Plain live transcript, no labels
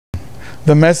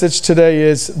The message today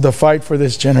is the fight for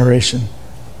this generation.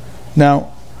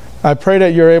 Now, I pray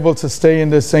that you're able to stay in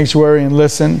this sanctuary and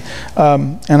listen.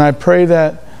 And I pray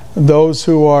that those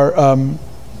who are,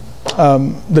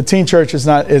 the teen church is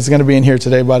going to be in here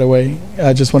today, by the way.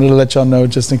 I just wanted to let y'all know,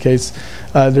 just in case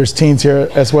there's teens here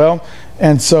as well.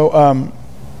 And so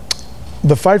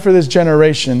the fight for this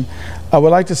generation, I would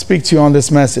like to speak to you on this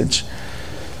message.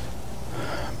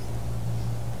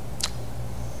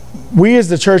 We as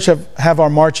the church have our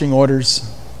marching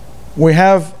orders. We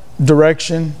have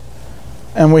direction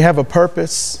and we have a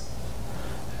purpose.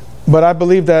 But I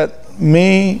believe that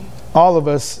all of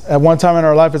us, at one time in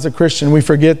our life as a Christian, we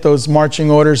forget those marching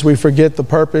orders. We forget the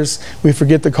purpose. We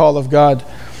forget the call of God.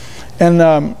 And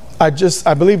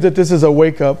I believe that this is a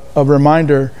wake-up, a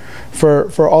reminder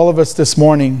for all of us this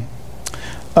morning.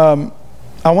 I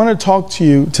want to talk to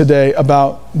you today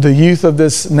about the youth of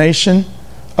this nation,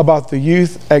 about the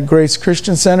youth at Grace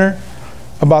Christian Center,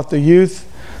 about the youth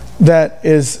that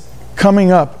is coming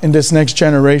up in this next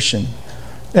generation.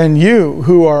 And you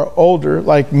who are older,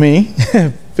 like me,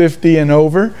 50 and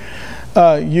over,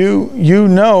 you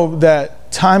know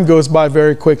that time goes by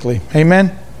very quickly.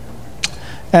 Amen?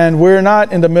 And we're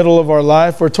not in the middle of our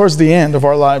life. We're towards the end of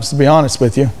our lives, to be honest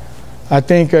with you. I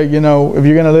think, if you're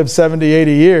going to live 70,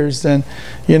 80 years, then,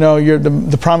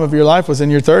 the prime of your life was in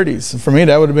your 30s. For me,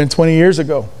 that would have been 20 years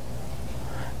ago.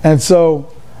 And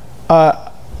so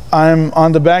I'm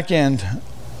on the back end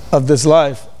of this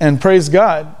life. And praise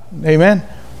God. Amen.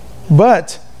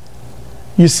 But,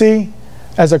 you see,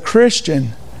 as a Christian,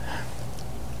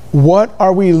 what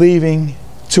are we leaving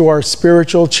to our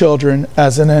spiritual children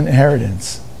as an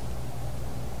inheritance?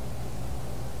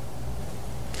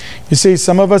 You see,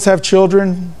 some of us have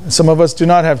children, some of us do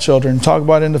not have children. Talk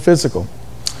about in the physical.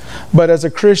 But as a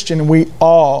Christian, we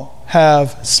all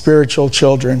have spiritual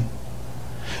children.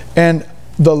 And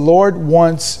the Lord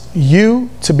wants you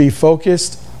to be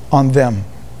focused on them.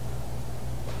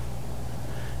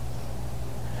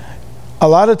 A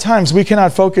lot of times we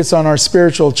cannot focus on our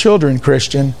spiritual children,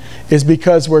 Christian, is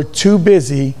because we're too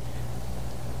busy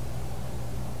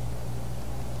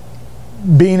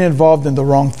being involved in the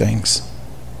wrong things.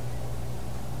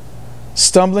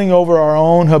 Stumbling over our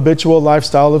own habitual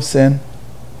lifestyle of sin,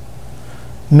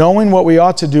 knowing what we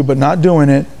ought to do but not doing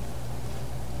it,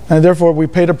 and therefore we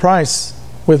paid a price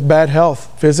with bad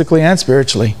health, physically and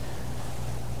spiritually.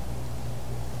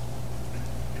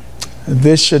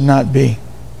 This should not be.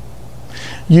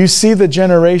 You see the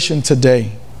generation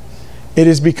today. It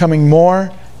is becoming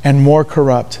more and more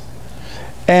corrupt.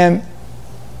 And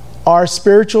our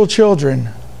spiritual children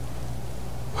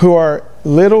who are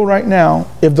little right now,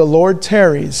 if the Lord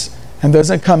tarries and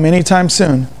doesn't come anytime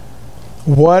soon,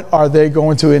 what are they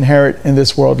going to inherit in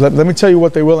this world? Let me tell you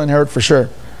what they will inherit for sure.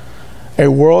 A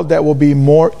world that will be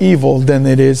more evil than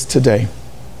it is today.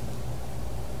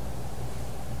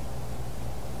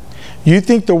 You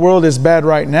think the world is bad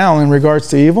right now in regards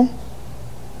to evil?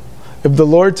 If the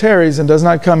Lord tarries and does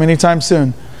not come anytime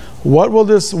soon, what will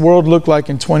this world look like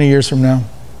in 20 years from now?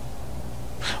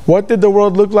 What did the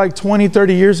world look like 20,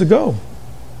 30 years ago?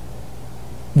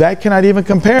 That cannot even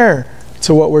compare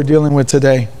to what we're dealing with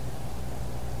today.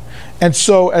 And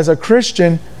so as a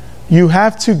Christian, you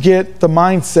have to get the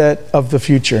mindset of the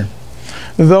future.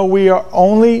 Though we are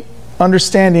only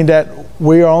understanding that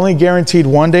we are only guaranteed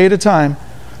one day at a time,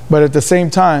 but at the same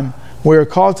time, we are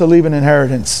called to leave an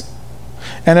inheritance.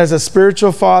 And as a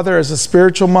spiritual father, as a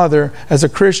spiritual mother, as a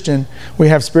Christian, we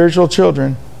have spiritual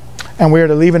children, and we are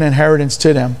to leave an inheritance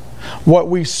to them. What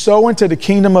we sow into the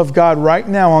kingdom of God right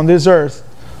now on this earth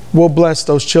will bless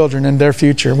those children in their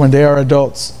future when they are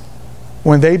adults,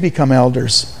 when they become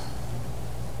elders.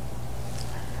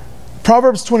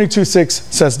 Proverbs 22:6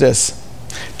 says this,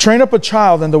 "Train up a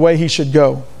child in the way he should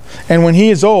go, and when he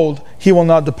is old, he will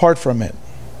not depart from it."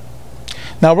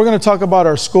 Now, we're going to talk about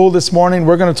our school this morning.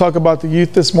 We're going to talk about the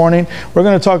youth this morning. We're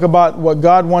going to talk about what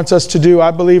God wants us to do,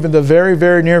 I believe, in the very,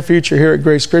 very near future here at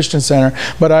Grace Christian Center.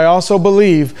 But I also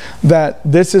believe that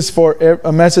this is for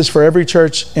a message for every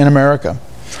church in America.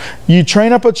 You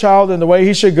train up a child in the way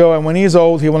he should go, and when he is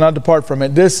old, he will not depart from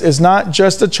it. This is not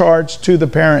just a charge to the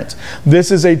parent. This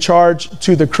is a charge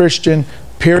to the Christian,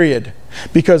 period.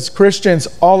 Because Christians,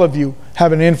 all of you,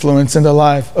 have an influence in the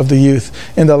life of the youth,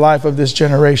 in the life of this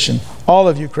generation. All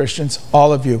of you Christians,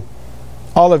 all of you.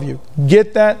 All of you.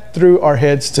 Get that through our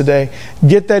heads today.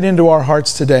 Get that into our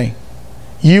hearts today.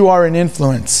 You are an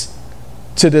influence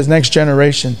to this next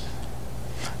generation.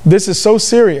 This is so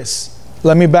serious.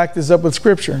 Let me back this up with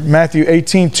scripture. Matthew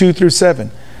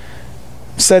 18:2-7.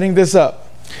 Setting this up.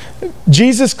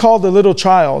 Jesus called the little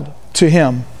child to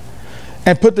him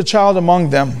and put the child among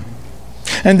them.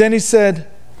 And then he said,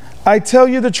 I tell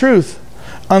you the truth,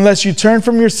 unless you turn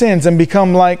from your sins and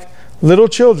become like little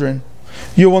children,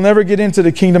 you will never get into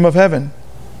the kingdom of heaven.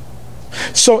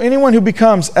 So anyone who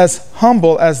becomes as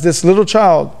humble as this little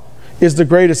child is the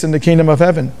greatest in the kingdom of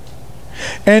heaven.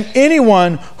 And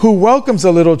anyone who welcomes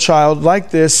a little child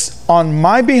like this on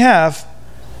my behalf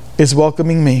is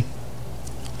welcoming me.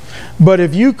 But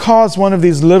if you cause one of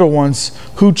these little ones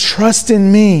who trust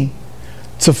in me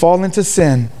to fall into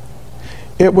sin,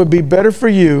 it would be better for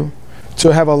you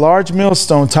to have a large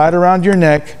millstone tied around your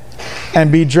neck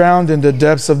and be drowned in the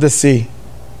depths of the sea.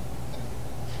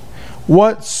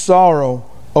 What sorrow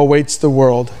awaits the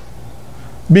world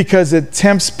because it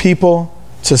tempts people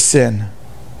to sin.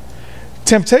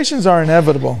 Temptations are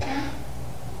inevitable,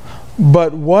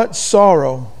 but what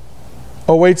sorrow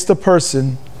awaits the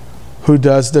person who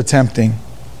does the tempting.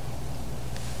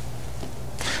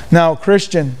 Now,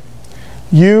 Christian,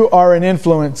 you are an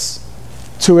influence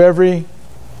to every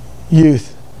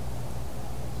youth.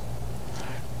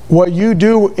 What you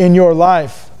do in your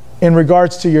life in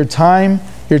regards to your time,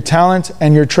 your talent,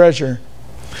 and your treasure,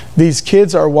 these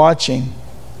kids are watching.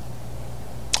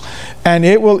 And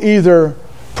it will either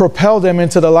propel them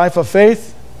into the life of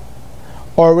faith,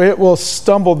 or it will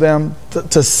stumble them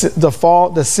to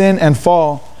sin and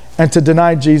fall, and to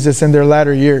deny Jesus in their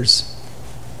latter years.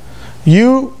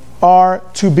 You are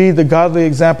to be the godly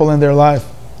example in their life.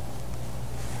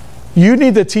 You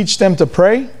need to teach them to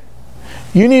pray.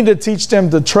 You need to teach them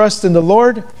to trust in the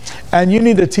Lord. And you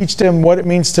need to teach them what it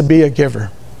means to be a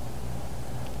giver.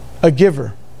 A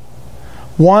giver.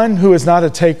 One who is not a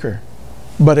taker,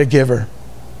 but a giver.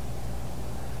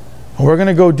 And we're going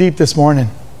to go deep this morning,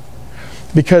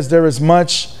 because there is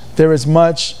much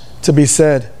to be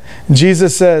said.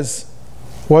 Jesus says,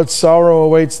 what sorrow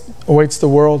awaits the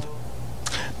world,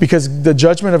 because the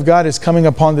judgment of God is coming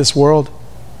upon this world.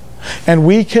 And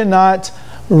we cannot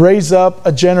raise up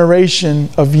a generation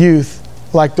of youth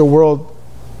like the world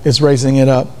is raising it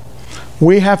up.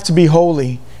 We have to be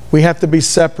holy. We have to be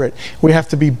separate. We have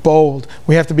to be bold.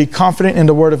 We have to be confident in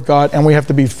the Word of God, and we have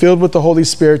to be filled with the Holy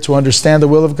Spirit to understand the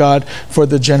will of God for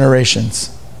the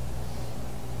generations.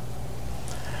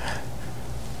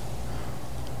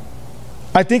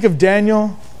 I think of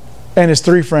Daniel and his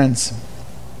three friends,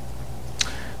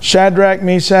 Shadrach,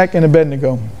 Meshach, and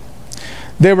Abednego.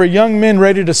 They were young men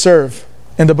ready to serve.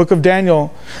 In the book of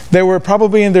Daniel, they were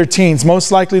probably in their teens.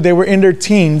 Most likely they were in their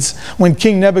teens when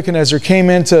King Nebuchadnezzar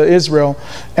came into Israel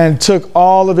and took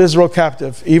all of Israel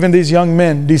captive. Even these young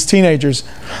men, these teenagers,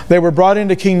 they were brought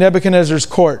into King Nebuchadnezzar's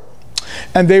court,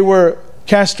 and they were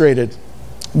castrated.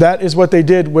 That is what they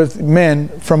did with men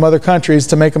from other countries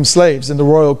to make them slaves in the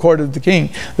royal court of the king.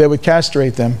 They would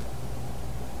castrate them.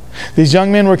 These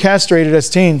young men were castrated as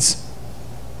teens.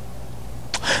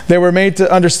 They were made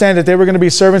to understand that they were going to be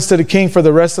servants to the king for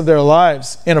the rest of their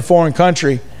lives in a foreign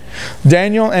country.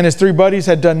 Daniel and his three buddies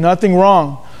had done nothing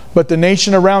wrong, but the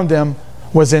nation around them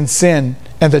was in sin,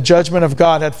 and the judgment of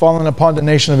God had fallen upon the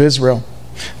nation of Israel.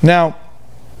 Now,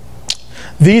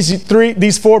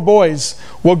 these four boys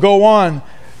will go on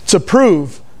to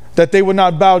prove that they would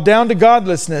not bow down to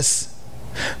godlessness.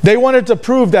 They wanted to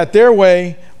prove that their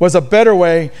way was a better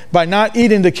way by not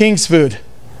eating the king's food.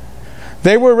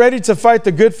 They were ready to fight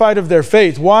the good fight of their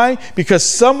faith. Why? Because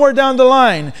somewhere down the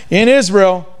line in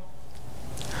Israel,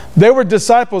 they were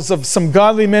disciples of some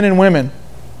godly men and women.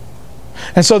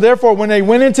 And so therefore, when they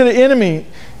went into the enemy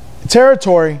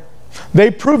territory, they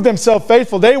proved themselves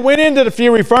faithful. They went into the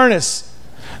fiery furnace.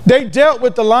 They dealt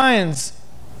with the lions.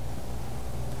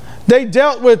 They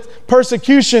dealt with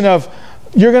persecution of,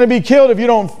 you're going to be killed if you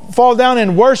don't fall down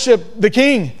and worship the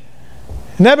king,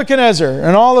 Nebuchadnezzar,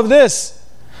 and all of this.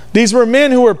 These were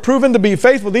men who were proven to be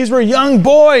faithful. These were young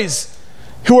boys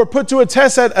who were put to a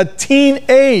test at a teen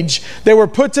age. They were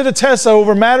put to the test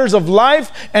over matters of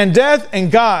life and death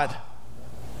and God.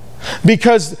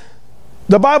 Because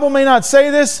the Bible may not say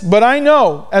this, but I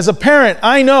know, as a parent,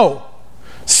 I know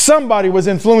somebody was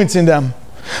influencing them.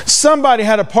 Somebody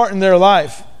had a part in their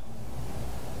life.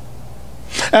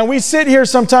 And we sit here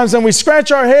sometimes and we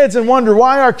scratch our heads and wonder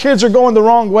why our kids are going the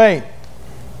wrong way.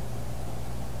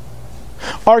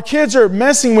 Our kids are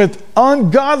messing with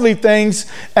ungodly things,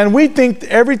 and we think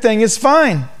everything is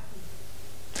fine.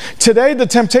 Today, the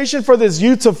temptation for this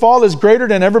youth to fall is greater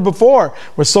than ever before.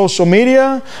 With social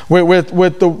media,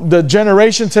 with the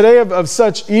generation today of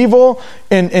such evil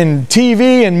in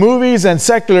TV and movies and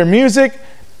secular music,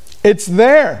 it's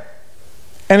there.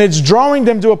 And it's drawing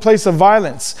them to a place of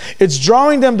violence. It's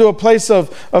drawing them to a place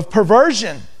of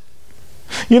perversion.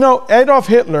 You know, Adolf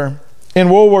Hitler in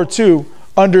World War II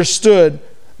understood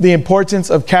the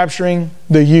importance of capturing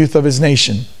the youth of his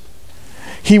nation.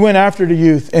 He went after the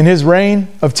youth. In his reign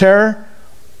of terror,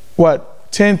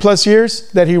 10 plus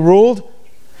years that he ruled,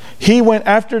 he went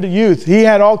after the youth. He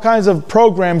had all kinds of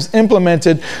programs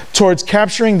implemented towards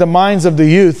capturing the minds of the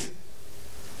youth.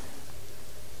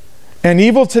 And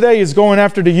evil today is going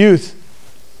after the youth.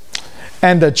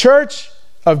 And the Church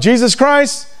of Jesus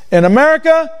Christ in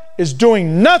America is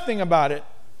doing nothing about it.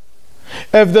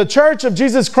 If the Church of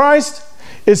Jesus Christ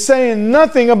is saying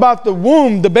nothing about the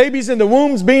womb, the babies in the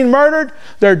wombs being murdered,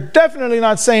 they're definitely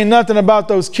not saying nothing about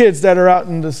those kids that are out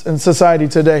in society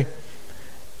today.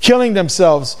 Killing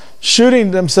themselves, shooting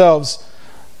themselves,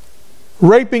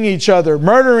 raping each other,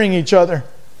 murdering each other.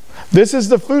 This is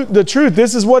the truth.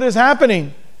 This is what is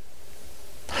happening.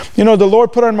 You know, the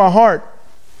Lord put on my heart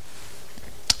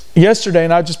yesterday,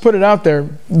 and I just put it out there,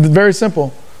 very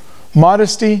simple.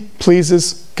 Modesty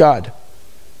pleases God.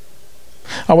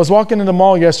 I was walking in the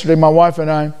mall yesterday, my wife and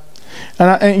I,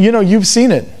 and you know, you've seen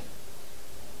it.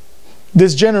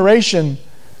 This generation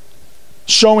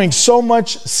showing so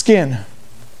much skin.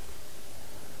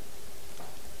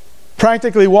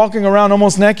 Practically walking around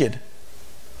almost naked.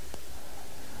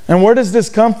 And where does this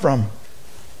come from?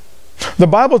 The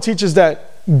Bible teaches that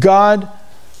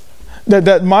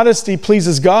that modesty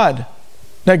pleases God.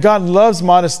 That God loves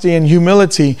modesty and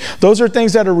humility. Those are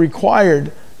things that are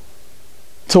required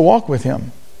to walk with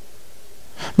Him.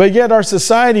 But yet our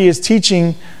society is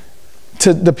teaching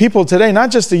to the people today,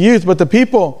 not just the youth, but the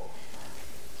people,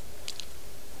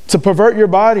 to pervert your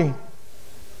body.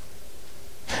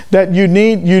 That you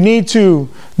need to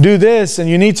do this and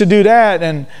you need to do that,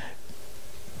 and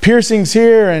piercings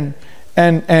here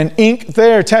and ink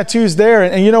there, tattoos there.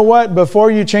 And you know what? Before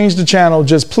you change the channel,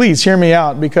 just please hear me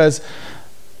out, because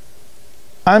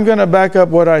I'm going to back up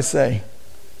what I say.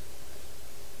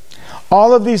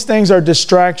 All of these things are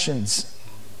distractions.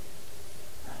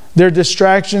 They're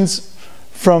distractions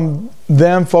from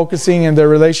them focusing in their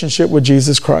relationship with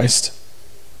Jesus Christ.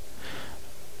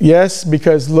 Yes,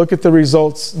 because look at the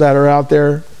results that are out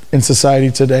there in society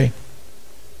today.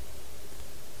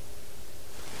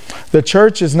 The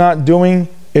church is not doing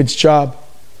its job.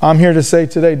 I'm here to say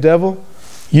today, devil,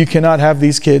 you cannot have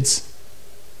these kids.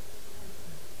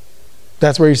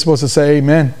 That's where you're supposed to say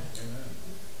amen.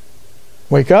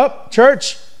 Wake up,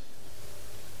 church.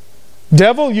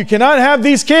 Devil, you cannot have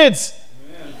these kids.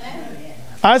 Amen.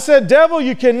 I said, devil,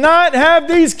 you cannot have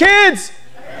these kids.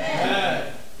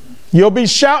 Amen. You'll be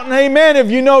shouting amen if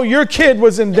you know your kid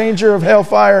was in danger of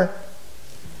hellfire.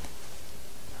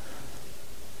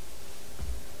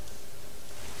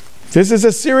 This is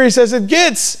as serious as it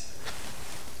gets.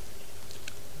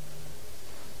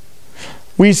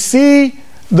 We see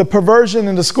the perversion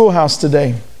in the schoolhouse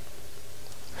today.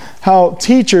 How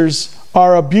teachers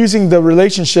are abusing the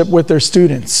relationship with their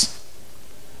students.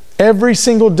 Every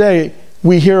single day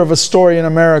we hear of a story in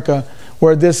America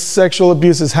where this sexual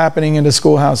abuse is happening in the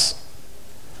schoolhouse.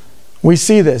 We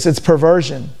see this. It's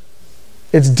perversion.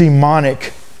 It's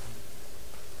demonic.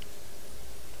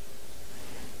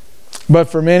 But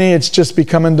for many, it's just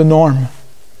becoming the norm.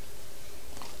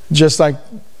 Just like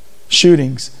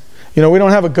shootings. You know, we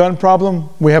don't have a gun problem.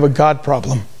 We have a God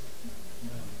problem.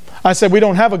 I said we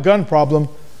don't have a gun problem.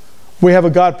 We have a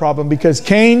God problem, because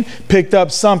Cain picked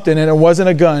up something, and it wasn't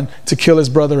a gun, to kill his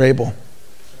brother Abel.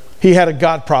 He had a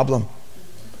God problem.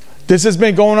 This has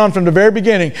been going on from the very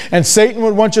beginning. And Satan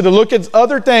would want you to look at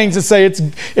other things and say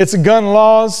it's gun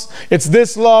laws, it's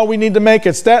this law we need to make,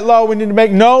 it's that law we need to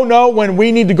make. No, when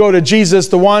we need to go to Jesus,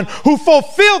 the one who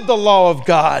fulfilled the law of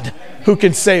God, who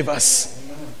can save us.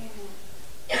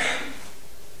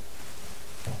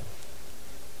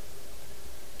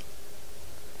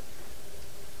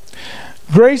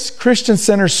 Grace Christian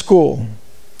Center School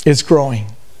is growing.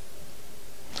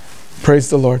 Praise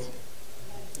the Lord.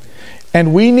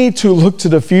 And we need to look to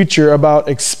the future about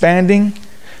expanding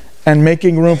and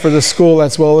making room for the school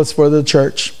as well as for the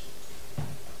church.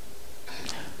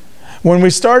 When we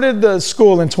started the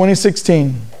school in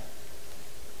 2016,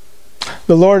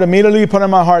 the Lord immediately put on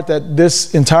my heart that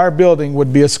this entire building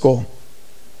would be a school.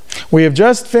 We have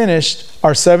just finished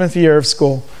our 7th year of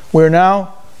school. We are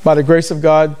now, by the grace of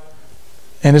God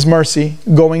and His mercy,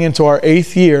 going into our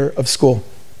 8th year of school.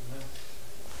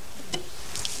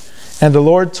 And the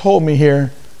Lord told me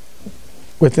here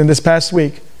within this past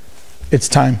week, it's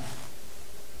time.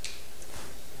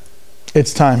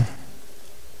 It's time.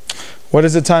 What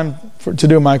is it time to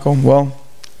do, Michael? Well,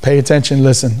 pay attention,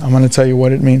 listen. I'm going to tell you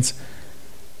what it means.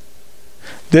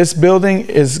 This building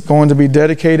is going to be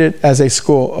dedicated as a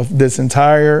school of this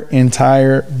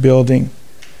entire building.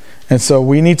 And so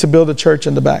we need to build a church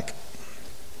in the back.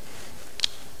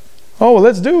 Oh, well,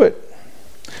 let's do it.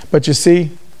 But you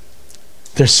see,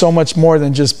 There's so much more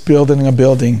than just building a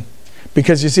building.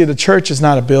 Because you see, the church is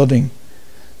not a building.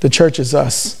 The church is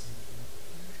us.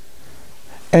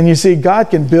 And you see, God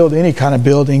can build any kind of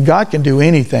building. God can do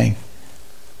anything.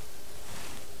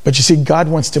 But you see, God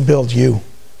wants to build you.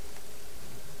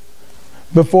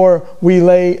 Before we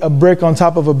lay a brick on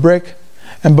top of a brick,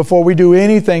 and before we do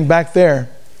anything back there,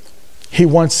 He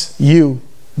wants you,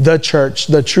 the church,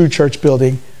 the true church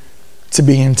building, to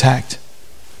be intact.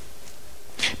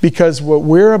 Because what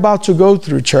we're about to go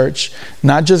through, church,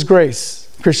 not just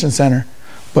Grace Christian Center,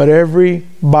 but every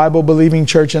Bible-believing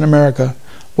church in America,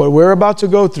 what we're about to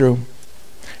go through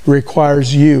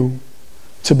requires you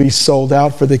to be sold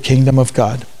out for the kingdom of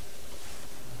God.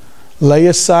 Lay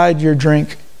aside your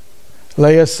drink.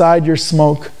 Lay aside your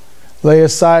smoke. Lay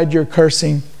aside your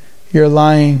cursing, your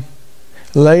lying.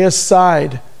 Lay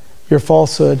aside your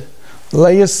falsehood.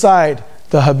 Lay aside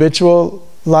the habitual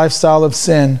lifestyle of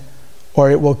sin, or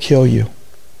it will kill you.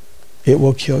 It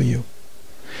will kill you.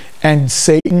 And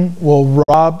Satan will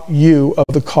rob you of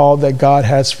the call that God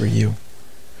has for you.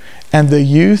 And the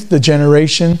youth, the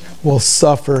generation, will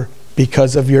suffer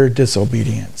because of your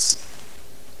disobedience.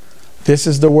 This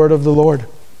is the word of the Lord.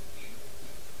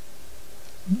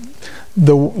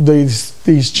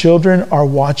 These children are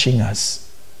watching us.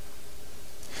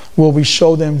 Will we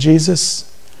show them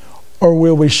Jesus, or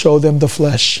will we show them the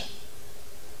flesh?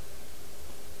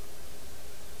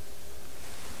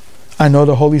 I know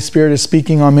the Holy Spirit is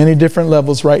speaking on many different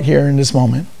levels right here in this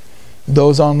moment.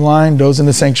 Those online, those in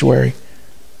the sanctuary.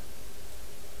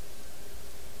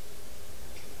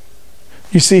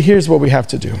 You see, here's what we have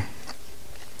to do.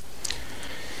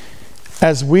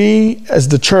 As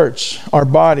the church, our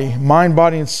body, mind,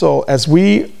 body, and soul, as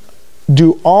we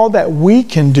do all that we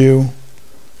can do,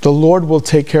 the Lord will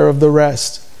take care of the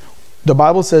rest. The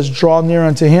Bible says, draw near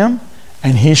unto Him,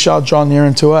 and He shall draw near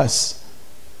unto us.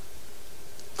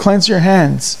 Cleanse your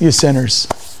hands, you sinners.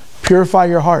 Purify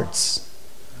your hearts.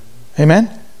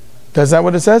 Amen? Is that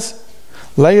what it says?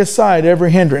 Lay aside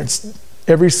every hindrance,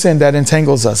 every sin that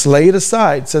entangles us. Lay it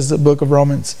aside, says the book of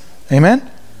Romans. Amen?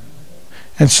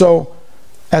 And so,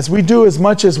 as we do as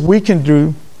much as we can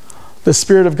do, the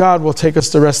Spirit of God will take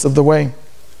us the rest of the way.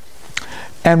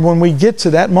 And when we get to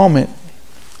that moment,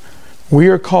 we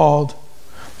are called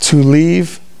to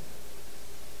leave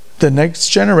the next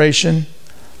generation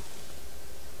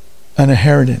an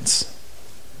inheritance.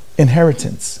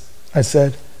 Inheritance. I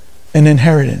said, an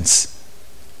inheritance.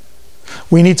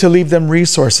 We need to leave them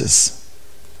resources.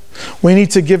 We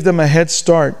need to give them a head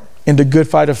start in the good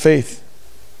fight of faith.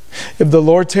 If the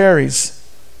Lord tarries,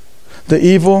 the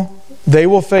evil they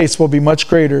will face will be much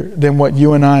greater than what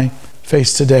you and I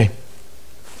face today.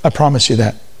 I promise you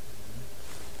that.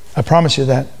 I promise you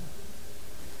that.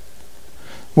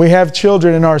 We have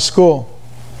children in our school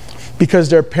because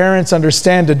their parents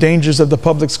understand the dangers of the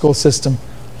public school system.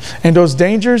 And those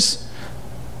dangers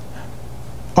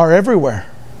are everywhere.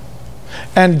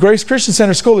 And Grace Christian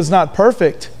Center School is not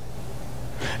perfect.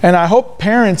 And I hope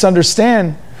parents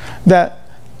understand that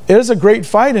it is a great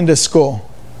fight in this school,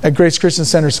 at Grace Christian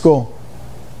Center School.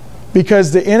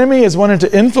 Because the enemy is wanting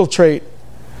to infiltrate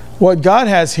what God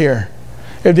has here.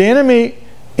 If the enemy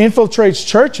infiltrates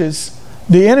churches,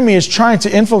 the enemy is trying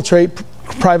to infiltrate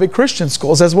private Christian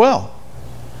schools as well.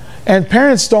 And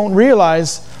parents don't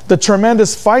realize the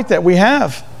tremendous fight that we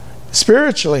have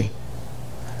spiritually.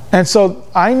 And so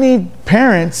I need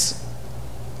parents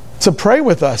to pray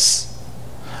with us.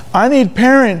 I need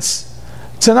parents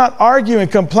to not argue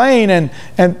and complain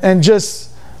and just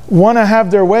want to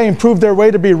have their way and prove their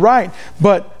way to be right.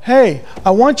 But hey,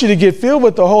 I want you to get filled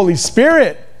with the Holy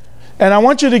Spirit. And I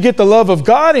want you to get the love of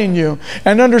God in you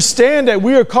and understand that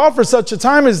we are called for such a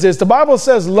time as this. The Bible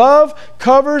says love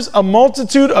covers a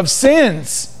multitude of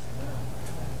sins.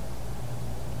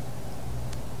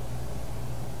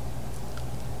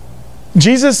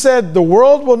 Jesus said, the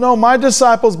world will know my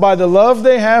disciples by the love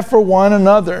they have for one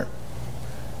another.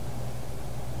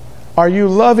 Are you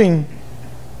loving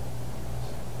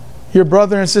your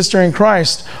brother and sister in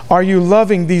Christ? Are you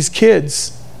loving these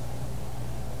kids?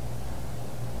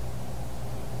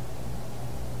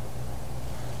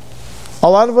 A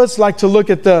lot of us like to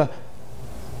look at the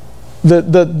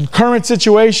current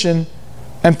situation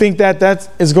and think that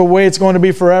is the way it's going to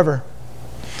be forever.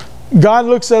 God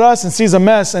looks at us and sees a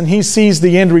mess, and He sees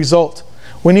the end result.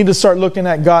 We need to start looking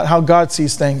at God, how God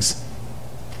sees things.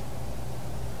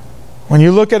 When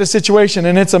you look at a situation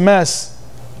and it's a mess,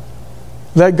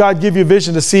 let God give you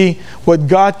vision to see what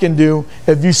God can do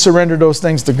if you surrender those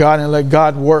things to God and let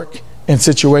God work in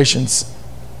situations.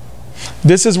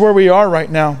 This is where we are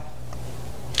right now.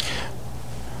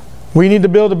 We need to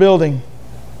build a building.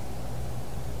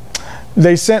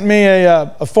 they sent me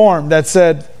a form that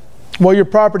said, well, your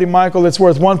property, Michael, it's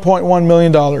worth $1.1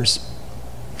 million.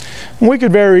 We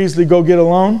could very easily go get a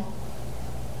loan,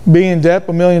 be in debt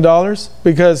 $1 million,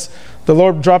 because the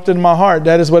Lord dropped it in my heart.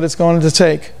 That is what it's going to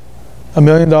take, $1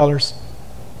 million.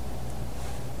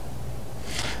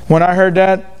 When I heard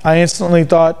that, I instantly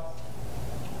thought,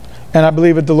 and I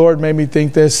believe that the Lord made me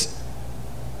think this,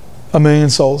 1 million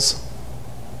souls.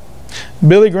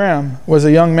 Billy Graham was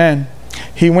a young man.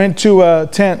 He went to a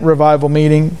tent revival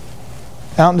meeting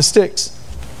out in the sticks,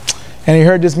 and he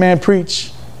heard this man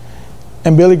preach,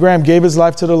 and Billy Graham gave his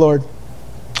life to the Lord.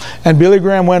 And Billy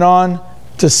Graham went on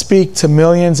to speak to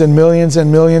millions and millions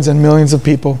and millions and millions of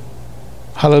people.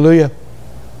 Hallelujah.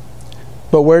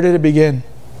 But where did it begin?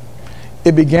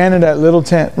 It began in that little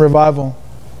tent revival.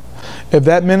 If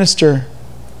that minister,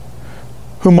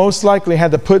 who most likely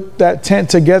had to put that tent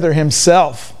together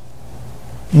himself,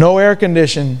 no air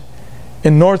condition,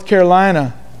 in North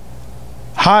Carolina,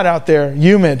 hot out there,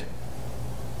 humid.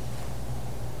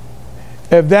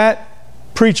 If that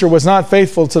preacher was not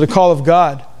faithful to the call of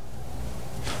God,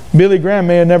 Billy Graham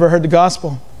may have never heard the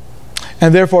gospel,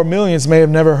 and therefore millions may have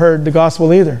never heard the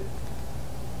gospel either.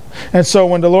 And so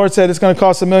when the Lord said it's going to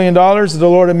cost $1 million, the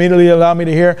Lord immediately allowed me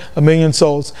to hear 1 million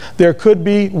souls. There could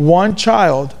be one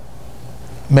child,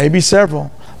 maybe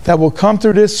several, that will come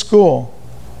through this school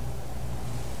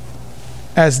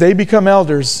as they become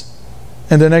elders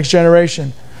in the next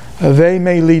generation. They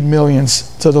may lead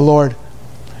millions to the Lord.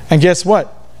 And guess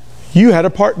what? You had a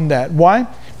part in that. Why?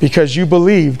 Because you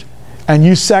believed and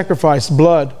you sacrificed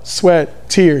blood, sweat,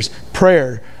 tears,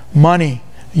 prayer, money.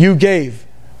 You gave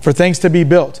for things to be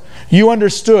built. You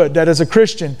understood that as a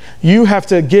Christian, you have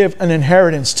to give an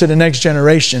inheritance to the next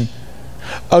generation.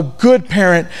 A good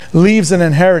parent leaves an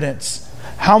inheritance.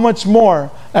 How much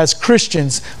more as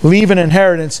Christians leave an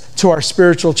inheritance to our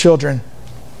spiritual children?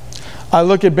 I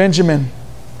look at Benjamin.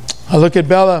 I look at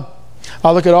Bella.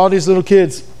 I look at all these little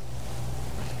kids.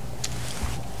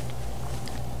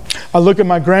 I look at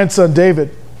my grandson,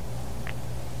 David.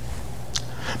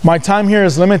 My time here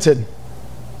is limited.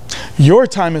 Your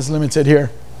time is limited here.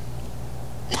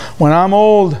 When I'm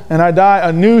old and I die,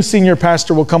 a new senior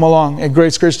pastor will come along at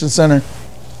Grace Christian Center.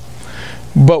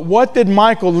 But what did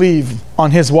Michael leave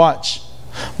on his watch?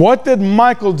 What did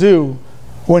Michael do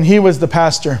when he was the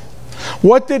pastor?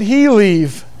 What did he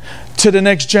leave to the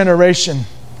next generation?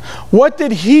 What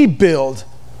did he build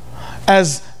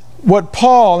as what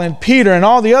Paul and Peter and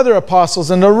all the other apostles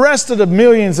and the rest of the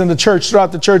millions in the church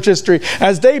throughout the church history,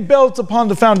 as they built upon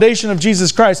the foundation of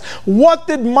Jesus Christ? What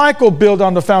did Michael build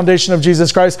on the foundation of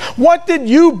Jesus Christ? What did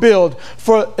you build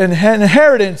for an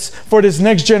inheritance for this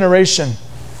next generation?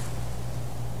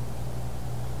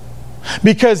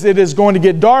 Because it is going to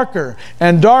get darker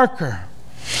and darker.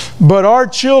 But our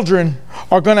children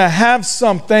are going to have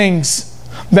some things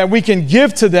that we can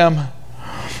give to them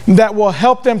that will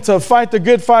help them to fight the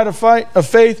good fight of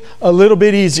faith a little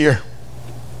bit easier.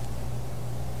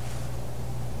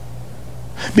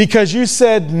 Because you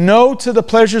said no to the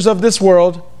pleasures of this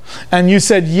world and you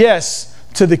said yes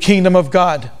to the kingdom of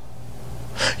God.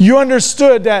 You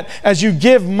understood that as you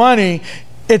give money,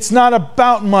 it's not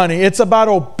about money. It's about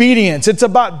obedience. It's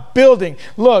about building.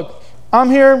 Look,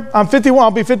 I'm here. I'm 51.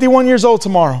 I'll be 51 years old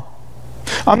tomorrow.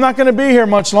 I'm not going to be here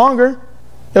much longer.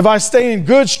 If I stay in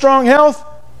good, strong health,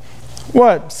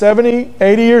 what, 70,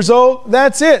 80 years old?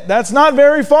 That's it. That's not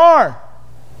very far.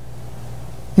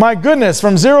 My goodness,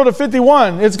 from 0 to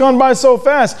 51, it's gone by so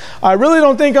fast. I really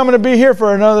don't think I'm going to be here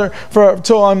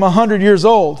till I'm 100 years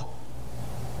old.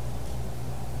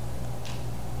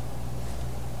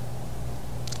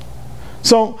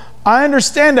 So I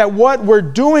understand that what we're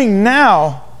doing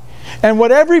now, and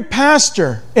what every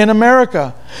pastor in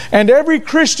America and every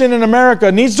Christian in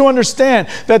America needs to understand,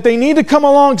 that they need to come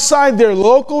alongside their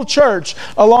local church,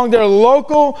 along their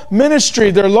local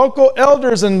ministry, their local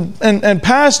elders and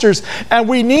pastors, and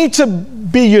we need to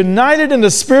be united in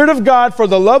the Spirit of God for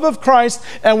the love of Christ,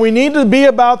 and we need to be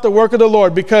about the work of the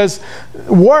Lord, because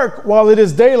work while it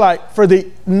is daylight, for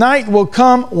the night will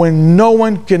come when no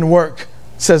one can work,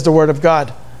 says the Word of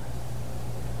God.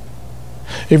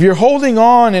 If you're holding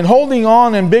on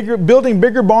and building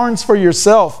bigger barns for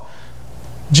yourself,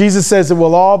 Jesus says it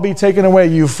will all be taken away,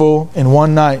 you fool, in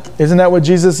one night. Isn't that what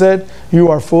Jesus said? You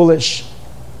are foolish.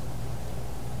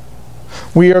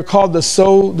 We are called to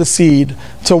sow the seed,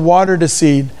 to water the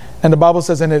seed. And the Bible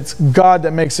says, and it's God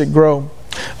that makes it grow.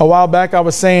 A while back I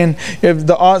was saying, if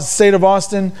the state of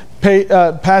Austin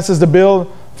passes the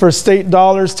bill for state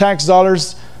dollars, tax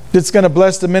dollars, it's going to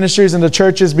bless the ministries and the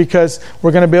churches, because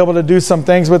we're going to be able to do some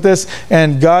things with this.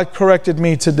 And God corrected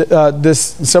me to this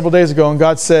several days ago, and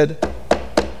God said,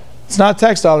 It's not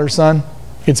tax dollars, son.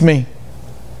 It's me.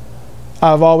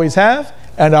 I've always have,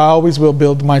 and I always will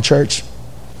build my church.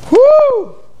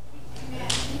 Woo!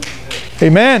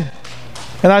 Amen.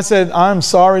 And I said, I'm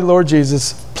sorry, Lord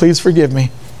Jesus. Please forgive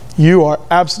me. You are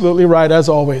absolutely right, as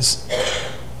always.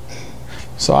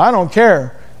 So I don't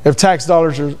care if tax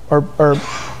dollars are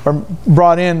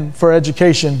brought in for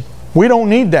education. We don't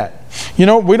need that. You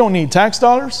know, we don't need tax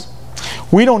dollars.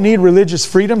 We don't need religious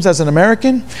freedoms as an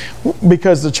American,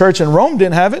 because the church in Rome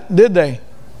didn't have it, did they?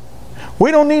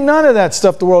 We don't need none of that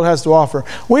stuff the world has to offer.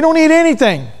 We don't need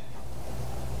anything.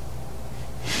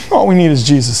 All we need is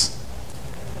Jesus.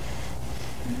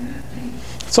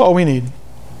 That's all we need.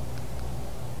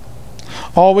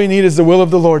 All we need is the will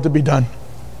of the Lord to be done.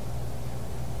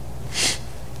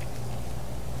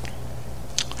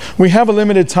 We have a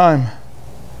limited time.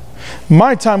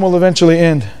 My time will eventually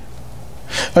end.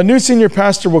 A new senior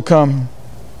pastor will come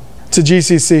to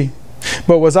GCC.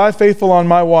 But was I faithful on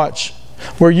my watch?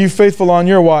 Were you faithful on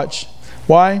your watch?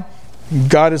 Why?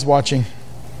 God is watching.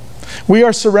 We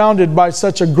are surrounded by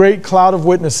such a great cloud of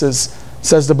witnesses,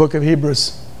 says the book of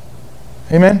Hebrews.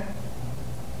 Amen?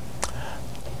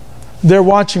 They're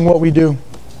watching what we do.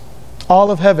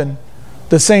 All of heaven,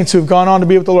 the saints who've gone on to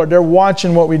be with the Lord, they're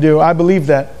watching what we do. I believe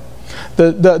that.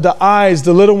 The eyes,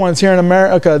 the little ones here in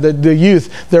America, the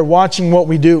youth, they're watching what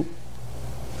we do.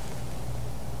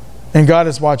 And God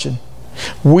is watching.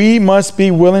 We must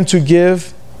be willing to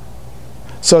give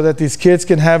so that these kids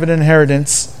can have an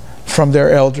inheritance from their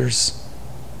elders.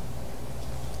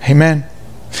 Amen.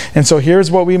 And so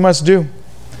here's what we must do.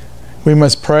 We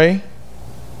must pray,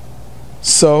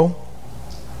 sow,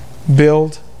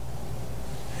 build,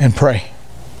 and pray.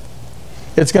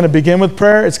 It's going to begin with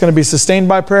prayer, it's going to be sustained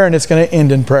by prayer, and it's going to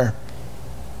end in prayer.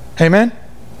 Amen?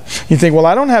 You think, well,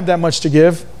 I don't have that much to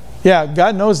give. Yeah,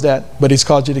 God knows that, but He's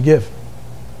called you to give.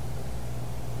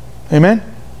 Amen?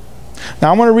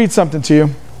 Now I want to read something to you.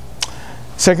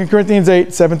 2 Corinthians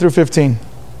 8, 7 through 15.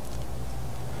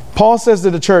 Paul says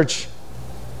to the church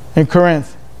in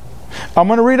Corinth, I'm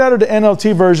going to read out of the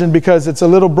NLT version because it's a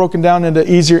little broken down into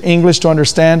easier English to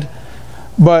understand.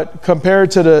 But compared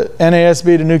to the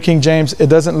NASB, the New King James, it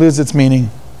doesn't lose its meaning.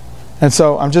 And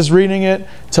so I'm just reading it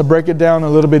to break it down a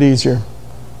little bit easier.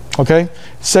 Okay?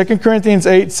 2 Corinthians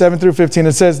 8, 7 through 15,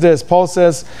 it says this. Paul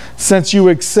says, since you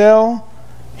excel,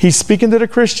 he's speaking to the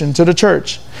Christian, to the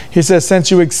church. He says, since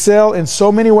you excel in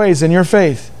so many ways in your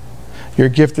faith, your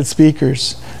gifted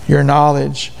speakers, your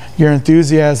knowledge, your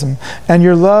enthusiasm, and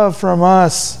your love from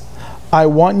us, I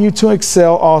want you to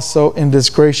excel also in this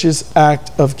gracious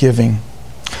act of giving.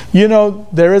 You know,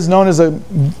 there is known as a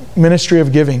ministry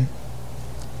of giving.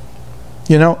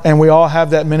 You know, and we all have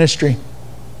that ministry.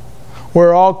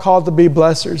 We're all called to be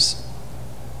blessers.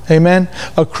 Amen?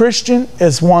 A Christian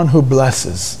is one who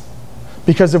blesses.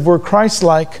 Because if we're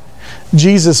Christ-like,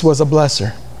 Jesus was a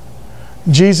blesser.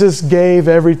 Jesus gave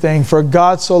everything. For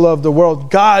God so loved the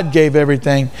world. God gave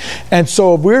everything. And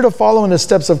so if we're to follow in the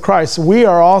steps of Christ, we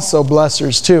are also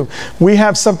blessers too. We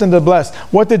have something to bless.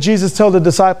 What did Jesus tell the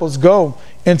disciples? Go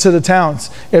into the towns.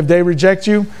 If they reject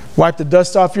you, wipe the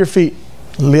dust off your feet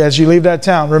as you leave that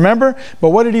town. Remember? But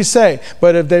what did He say?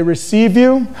 But if they receive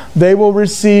you, they will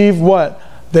receive what?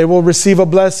 They will receive a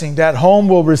blessing. That home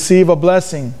will receive a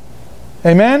blessing.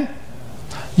 Amen?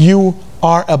 You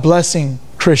are a blessing,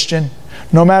 Christian.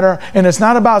 No matter, and it's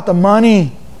not about the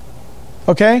money.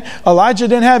 Okay? Elijah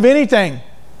didn't have anything.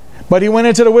 But he went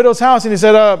into the widow's house and he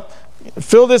said,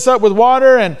 fill this up with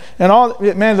water and all.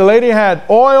 Man, the lady had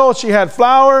oil, she had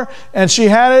flour, and she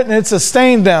had it, and it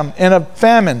sustained them in a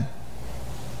famine.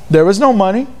 There was no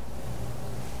money.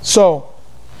 So,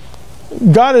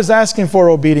 God is asking for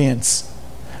obedience.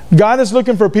 God is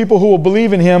looking for people who will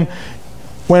believe in Him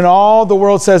when all the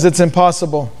world says it's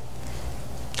impossible.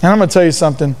 And I'm going to tell you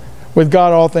something. With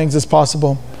God, all things is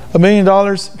possible. $1 million?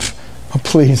 Oh,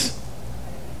 please.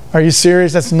 Are you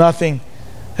serious? That's nothing.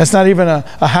 That's not even a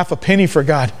half a penny for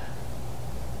God.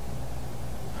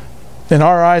 In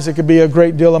our eyes, it could be a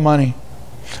great deal of money.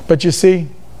 But you see,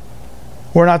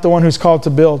 we're not the one who's called to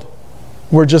build.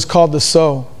 We're just called to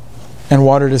sow and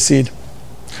water the seed.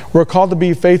 We're called to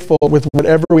be faithful with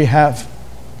whatever we have.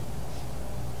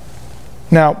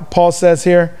 Now, Paul says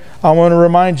here, I want to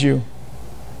remind you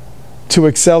to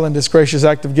excel in this gracious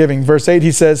act of giving. Verse 8,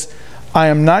 he says, I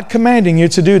am not commanding you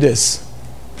to do this.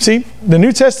 See, the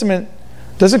New Testament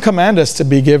doesn't command us to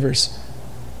be givers.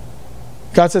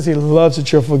 God says He loves a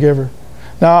cheerful giver.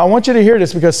 Now, I want you to hear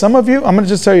this because some of you, I'm going to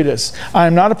just tell you this. I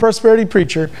am not a prosperity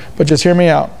preacher, but just hear me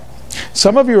out.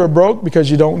 Some of you are broke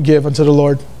because you don't give unto the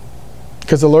Lord.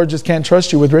 Because the Lord just can't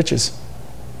trust you with riches.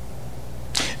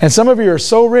 And some of you are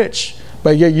so rich,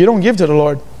 but yet you don't give to the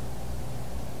Lord.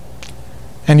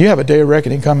 And you have a day of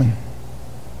reckoning coming.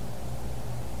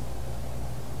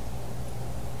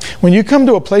 When you come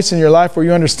to a place in your life where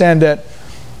you understand that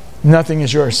nothing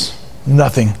is yours,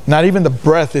 nothing, not even the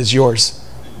breath is yours.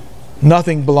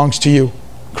 Nothing belongs to you,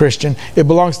 Christian. It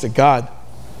belongs to God.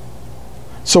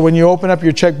 So when you open up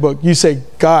your checkbook, you say,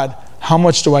 God, how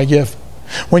much do I give?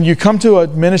 When you come to a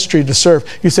ministry to serve,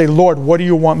 you say, Lord, what do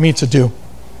you want me to do?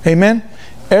 Amen?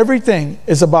 Everything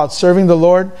is about serving the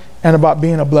Lord and about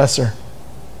being a blesser.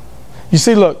 You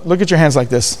see, look at your hands like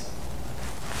this.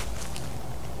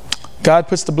 God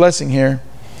puts the blessing here,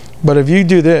 but if you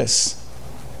do this,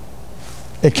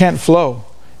 it can't flow,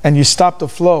 and you stop the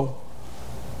flow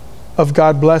of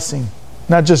God blessing,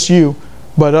 not just you,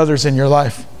 but others in your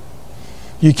life.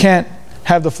 You can't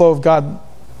have the flow of God,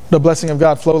 the blessing of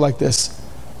God flow like this.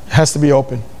 It has to be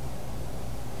open.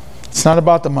 It's not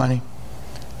about the money.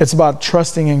 It's about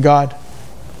trusting in God.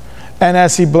 And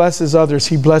as He blesses others,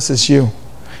 He blesses you.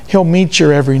 He'll meet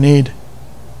your every need.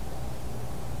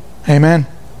 Amen.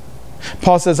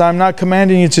 Paul says, I'm not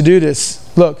commanding you to do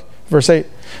this. Look, verse 8.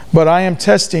 But I am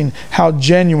testing how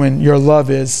genuine your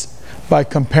love is by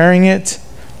comparing it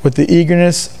with the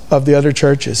eagerness of the other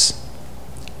churches.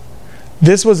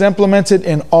 This was implemented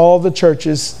in all the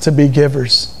churches to be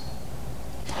givers.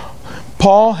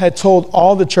 Paul had told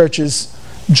all the churches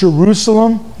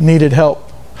Jerusalem needed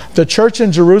help. The church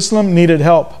in Jerusalem needed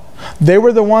help. They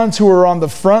were the ones who were on the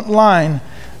front line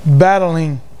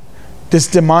battling this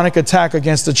demonic attack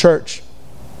against the church.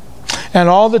 And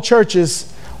all the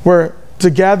churches were to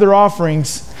gather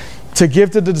offerings to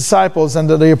give to the disciples and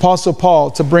to the Apostle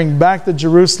Paul to bring back to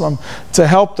Jerusalem to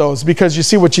help those. Because you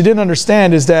see, what you didn't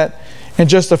understand is that in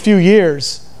just a few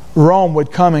years, Rome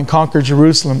would come and conquer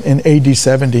Jerusalem in AD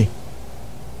 70.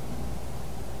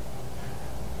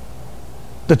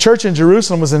 The church in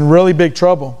Jerusalem was in really big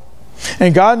trouble.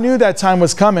 And God knew that time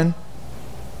was coming.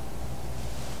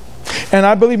 And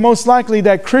I believe most likely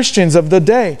that Christians of the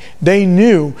day, they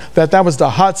knew that that was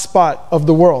the hot spot of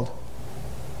the world.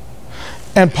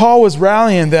 And Paul was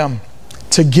rallying them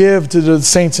to give to the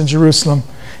saints in Jerusalem.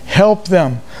 Help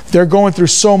them. They're going through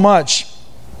so much.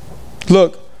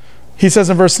 Look, he says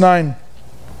in verse 9,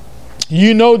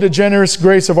 you know the generous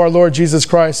grace of our Lord Jesus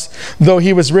Christ. Though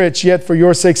He was rich, yet for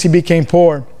your sakes He became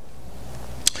poor,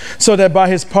 so that by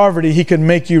His poverty He could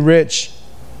make you rich.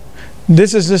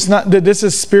 This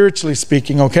is spiritually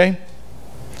speaking, okay?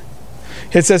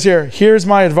 It says here, here's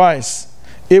my advice.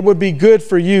 It would be good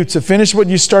for you to finish what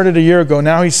you started a year ago.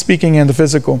 Now he's speaking in the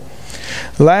physical.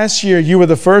 Last year, you were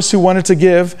the first who wanted to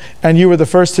give, and you were the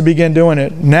first to begin doing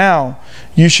it. Now,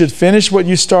 you should finish what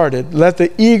you started. Let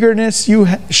the eagerness you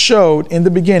showed in the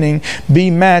beginning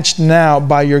be matched now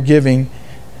by your giving.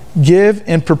 Give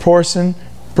in proportion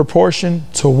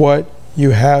to what you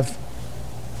have.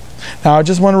 Now, I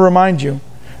just want to remind you,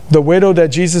 the widow that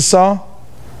Jesus saw,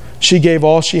 she gave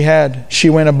all she had. She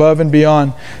went above and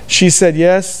beyond. She said,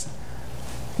 yes,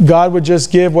 God would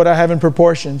just give what I have in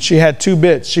proportion. She had 2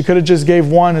 bits. She could have just gave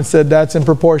 1 and said, that's in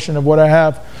proportion of what I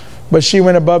have. But she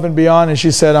went above and beyond and she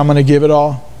said, I'm going to give it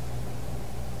all.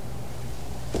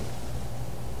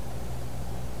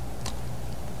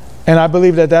 And I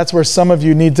believe that that's where some of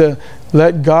you need to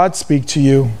let God speak to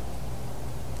you.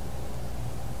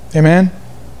 Amen?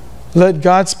 Let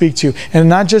God speak to you. And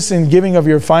not just in giving of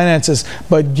your finances,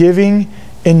 but giving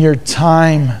in your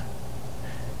time,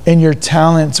 in your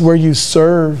talents, where you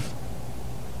serve.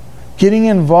 Getting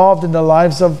involved in the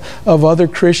lives of other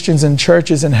Christians and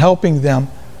churches and helping them.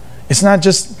 It's not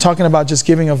just talking about just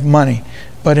giving of money,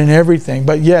 but in everything.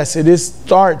 But yes,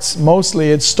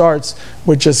 mostly it starts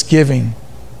with just giving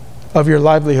of your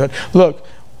livelihood. Look,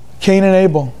 Cain and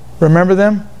Abel, remember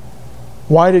them?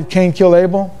 Why did Cain kill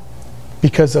Abel?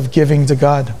 Because of giving to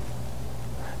God.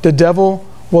 The devil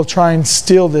will try and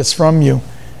steal this from you.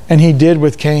 And he did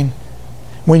with Cain.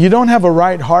 When you don't have a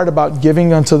right heart about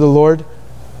giving unto the Lord,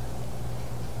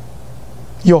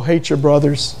 you'll hate your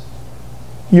brothers.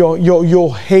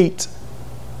 You'll hate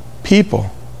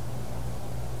people.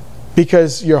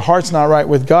 Because your heart's not right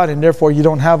with God, and therefore you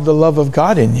don't have the love of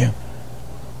God in you.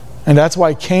 And that's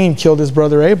why Cain killed his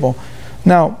brother Abel.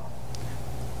 Now,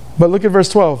 but look at verse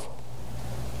 12.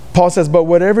 Paul says, but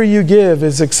whatever you give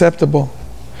is acceptable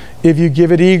if you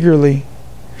give it eagerly.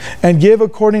 And give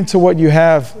according to what you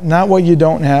have, not what you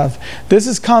don't have. This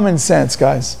is common sense,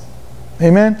 guys.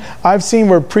 Amen? I've seen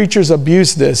where preachers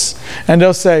abuse this. And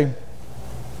they'll say,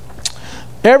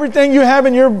 everything you have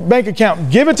in your bank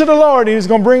account, give it to the Lord. He's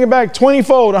going to bring it back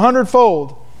 20-fold,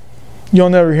 100-fold. You'll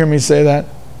never hear me say that.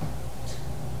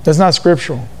 That's not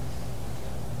scriptural.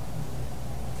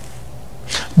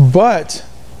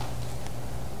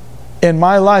 In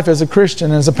my life as a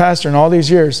Christian, as a pastor in all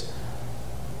these years,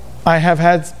 I have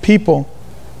had people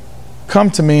come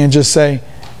to me and just say,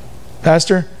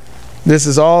 Pastor, this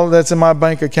is all that's in my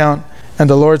bank account, and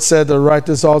the Lord said to write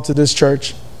this all to this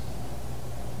church.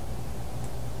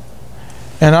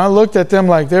 And I looked at them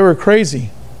like they were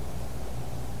crazy.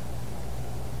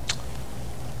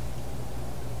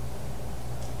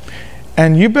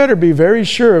 And you better be very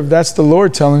sure if that's the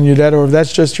Lord telling you that or if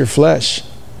that's just your flesh.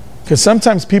 Because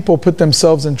sometimes people put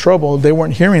themselves in trouble. They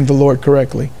weren't hearing the Lord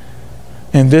correctly.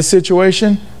 In this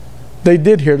situation, they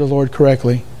did hear the Lord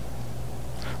correctly.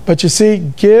 But you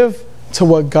see, give to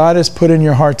what God has put in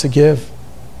your heart to give.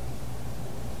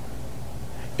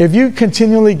 If you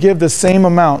continually give the same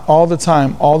amount all the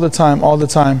time, all the time, all the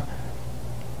time,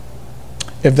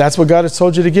 if that's what God has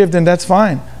told you to give, then that's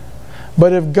fine.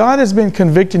 But if God has been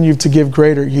convicting you to give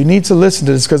greater, you need to listen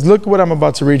to this, because look what I'm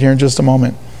about to read here in just a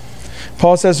moment.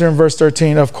 Paul says here in verse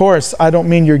 13, of course, I don't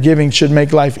mean your giving should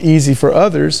make life easy for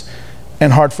others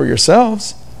and hard for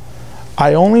yourselves.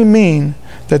 I only mean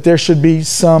that there should be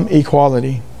some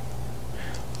equality.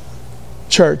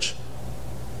 Church,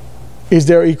 is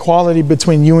there equality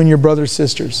between you and your brothers and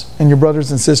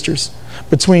sisters?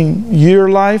 Between your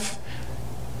life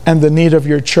and the need of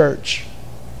your church?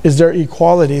 Is there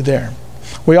equality there?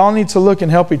 We all need to look and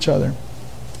help each other.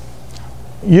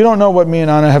 You don't know what me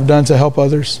and Anna have done to help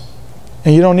others.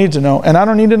 And you don't need to know. And I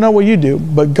don't need to know what you do,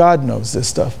 but God knows this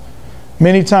stuff.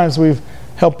 Many times we've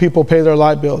helped people pay their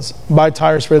light bills, buy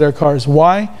tires for their cars.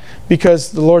 Why?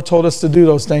 Because the Lord told us to do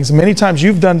those things. Many times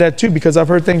you've done that too, because I've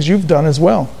heard things you've done as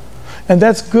well. And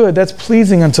that's good. That's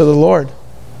pleasing unto the Lord.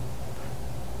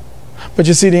 But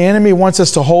you see, the enemy wants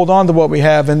us to hold on to what we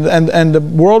have. And the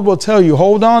world will tell you,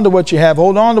 hold on to what you have.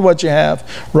 Hold on to what you have.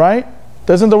 Right?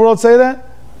 Doesn't the world say that?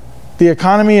 The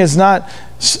economy is not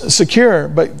secure.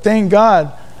 But thank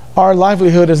God, our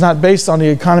livelihood is not based on the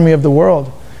economy of the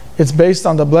world. It's based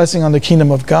on the blessing on the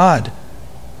kingdom of God.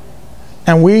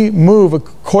 And we move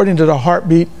according to the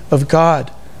heartbeat of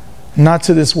God, not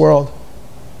to this world.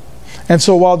 And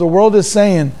so while the world is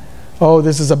saying, oh,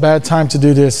 this is a bad time to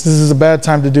do this, this is a bad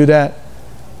time to do that,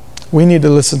 we need to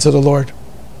listen to the Lord.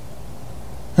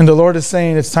 And the Lord is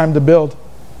saying it's time to build.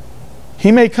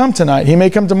 He may come tonight, He may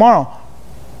come tomorrow.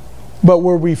 But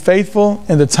were we faithful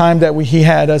in the time that He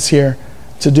had us here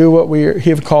to do what He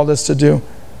have called us to do?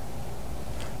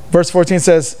 Verse 14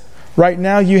 says, right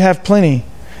now you have plenty,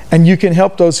 and you can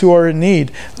help those who are in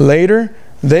need. Later,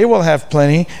 they will have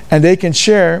plenty, and they can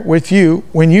share with you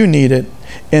when you need it.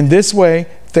 In this way,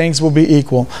 things will be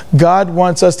equal. God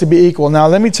wants us to be equal. Now,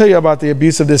 let me tell you about the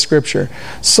abuse of this scripture.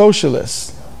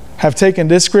 Socialists have taken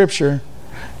this scripture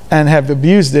and have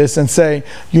abused this and say,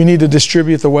 you need to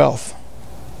distribute the wealth.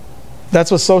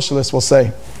 That's what socialists will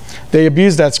say. They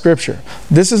abuse that scripture.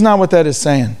 This is not what that is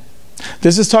saying.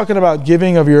 This is talking about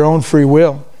giving of your own free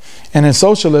will. And in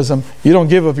socialism, you don't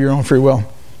give of your own free will.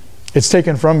 It's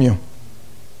taken from you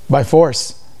by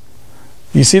force.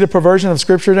 You see the perversion of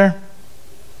scripture there?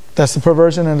 That's the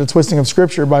perversion and the twisting of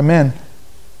scripture by men.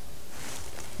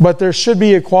 But there should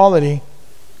be equality,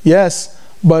 yes,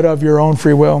 but of your own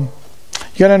free will.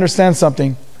 You got to understand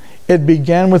something. It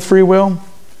began with free will,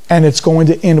 and it's going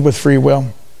to end with free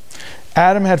will.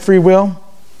 Adam had free will,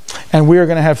 and we are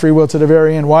going to have free will to the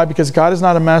very end. Why? Because God is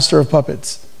not a master of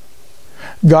puppets.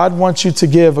 God wants you to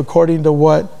give according to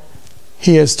what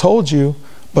He has told you,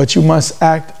 but you must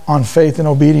act on faith and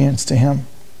obedience to Him.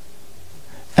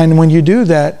 And when you do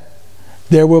that,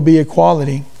 there will be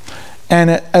equality. And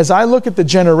as I look at the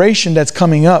generation that's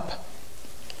coming up,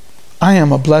 I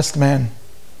am a blessed man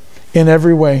in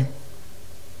every way.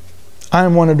 I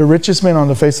am one of the richest men on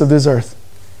the face of this earth.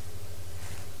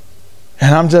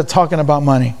 And I'm just talking about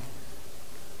money.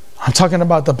 I'm talking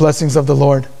about the blessings of the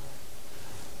Lord.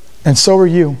 And so are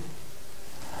you.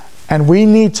 And we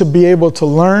need to be able to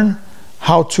learn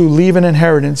how to leave an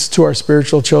inheritance to our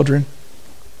spiritual children.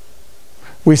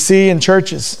 We see in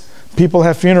churches, people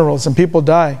have funerals and people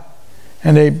die.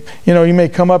 And you may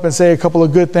come up and say a couple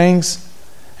of good things,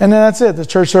 and then that's it. The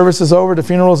church service is over, the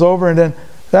funeral is over, and then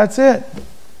that's it.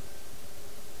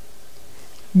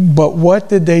 But what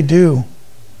did they do?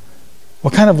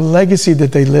 What kind of legacy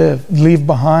did they leave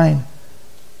behind?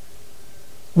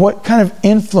 What kind of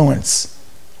influence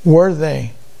were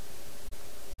they?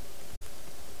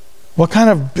 What kind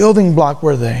of building block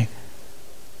were they?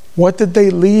 What did they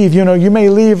leave? You may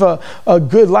leave a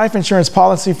good life insurance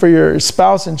policy for your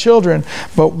spouse and children,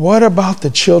 but what about the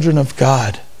children of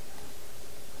God?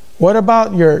 What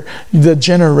about the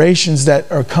generations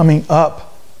that are coming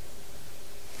up?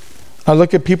 I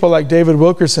look at people like David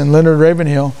Wilkerson, Leonard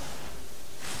Ravenhill.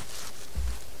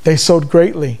 They sowed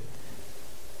greatly.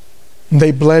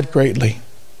 They bled greatly.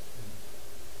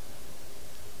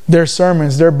 Their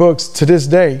sermons, their books, to this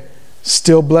day,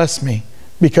 still bless me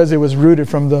because it was rooted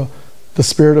from the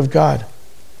Spirit of God.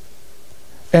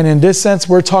 And in this sense,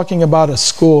 we're talking about a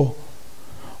school.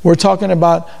 We're talking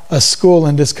about a school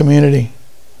in this community.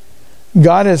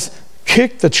 God has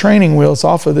kicked the training wheels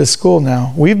off of this school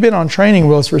now. We've been on training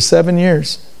wheels for 7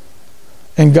 years.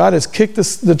 And God has kicked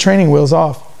the training wheels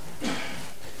off.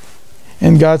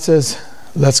 And God says,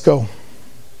 let's go.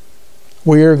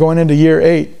 We are going into year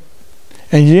 8.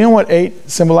 And you know what 8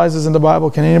 symbolizes in the Bible?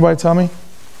 Can anybody tell me?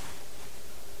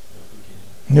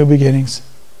 New beginnings.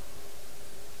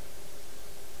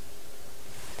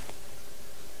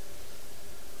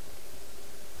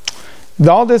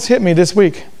 All this hit me this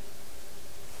week.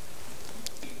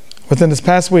 Within this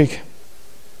past week.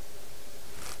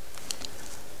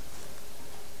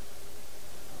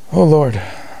 Oh Lord.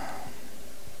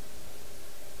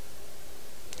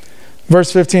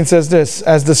 Verse 15 says this,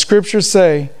 as the scriptures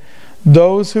say,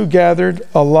 those who gathered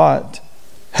a lot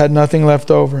had nothing left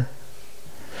over,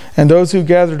 and those who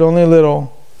gathered only a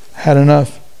little had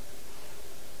enough.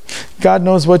 God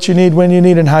knows what you need, when you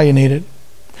need, and how you need it.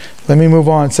 Let me move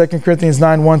on. 2 Corinthians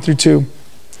 9, 1 through 2.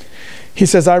 He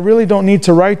says, I really don't need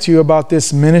to write to you about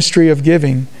this ministry of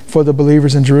giving for the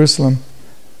believers in Jerusalem.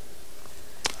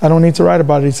 I don't need to write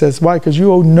about it. He says, why? Because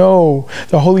you know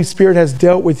the Holy Spirit has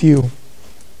dealt with you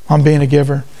on being a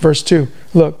giver. Verse 2,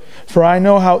 look, for I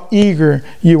know how eager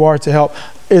you are to help.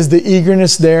 Is the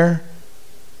eagerness there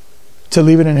to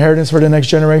leave an inheritance for the next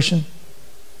generation?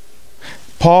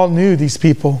 Paul knew these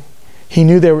people. He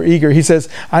knew they were eager. He says,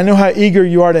 I know how eager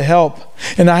you are to help.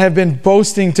 And I have been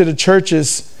boasting to the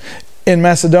churches in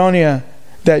Macedonia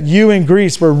that you in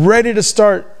Greece were ready to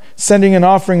start sending an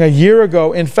offering a year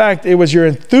ago. In fact, it was your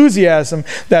enthusiasm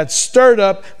that stirred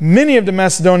up many of the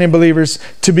Macedonian believers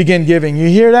to begin giving. You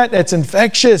hear that? That's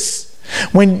infectious.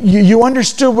 When you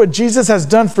understood what Jesus has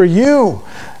done for you,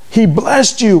 He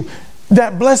blessed you.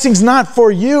 That blessing's not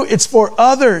for you, it's for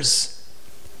others.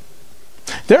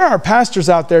 There are pastors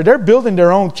out there, they're building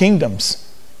their own kingdoms.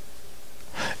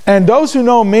 And those who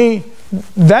know me,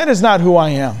 that is not who I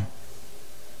am.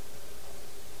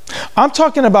 I'm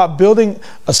talking about building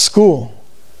a school,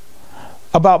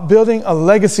 about building a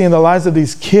legacy in the lives of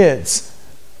these kids,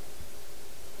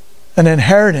 an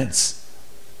inheritance.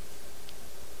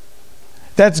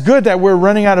 That's good that we're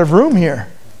running out of room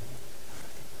here.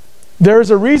 There's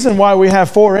a reason why we have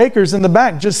 4 acres in the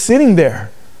back just sitting there.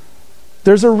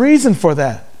 There's a reason for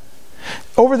that.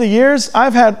 Over the years,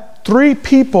 I've had 3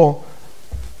 people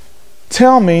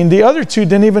tell me, and the other 2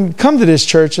 didn't even come to this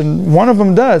church, and one of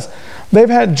them does. They've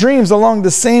had dreams along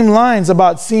the same lines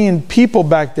about seeing people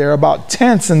back there, about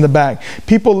tents in the back,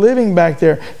 people living back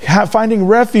there, finding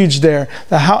refuge there.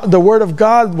 The Word of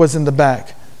God was in the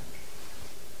back.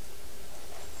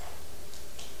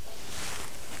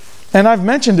 And I've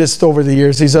mentioned this over the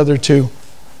years, these other 2.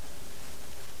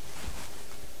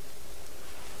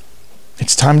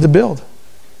 It's time to build.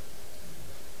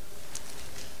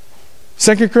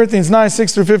 2 Corinthians 9,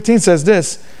 6 through 15 says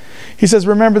this. He says,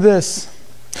 remember this.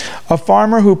 A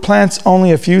farmer who plants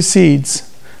only a few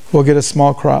seeds will get a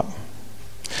small crop.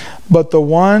 But the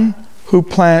one who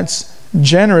plants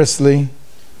generously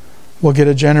will get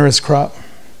a generous crop.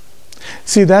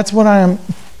 See, that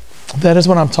is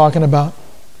what I'm talking about.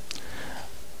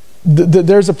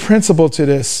 There's a principle to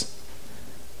this.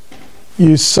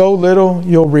 You sow little,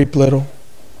 you'll reap little.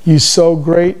 You sow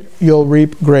great, you'll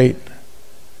reap great.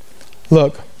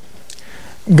 Look,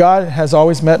 God has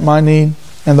always met my need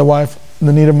and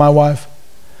the need of my wife.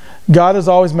 God has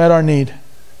always met our need.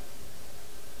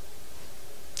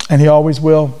 And He always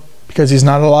will, because He's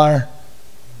not a liar.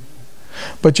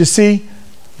 But you see,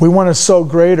 we want to sow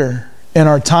greater in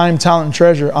our time, talent, and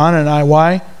treasure. Anna and I,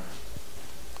 why?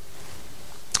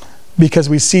 Because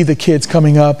we see the kids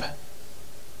coming up.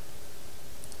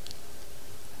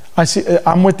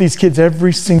 I'm with these kids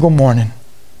every single morning.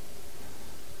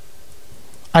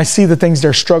 I see the things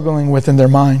they're struggling with in their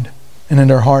mind and in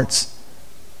their hearts.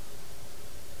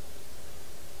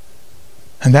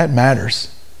 And that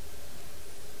matters.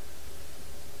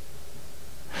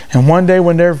 And one day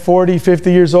when they're 40,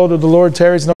 50 years old, if the Lord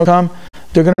tarries and they'll come,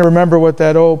 they're going to remember what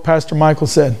that old Pastor Michael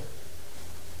said.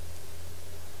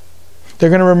 They're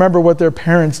going to remember what their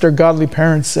parents, their godly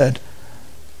parents said.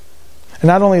 And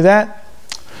not only that,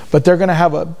 but they're going to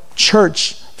have a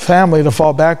church family to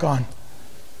fall back on.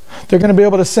 They're going to be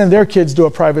able to send their kids to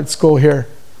a private school here.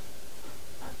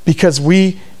 Because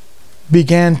we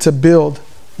began to build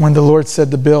when the Lord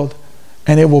said to build.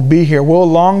 And it will be here. We'll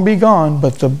long be gone,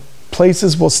 but the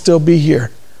places will still be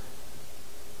here.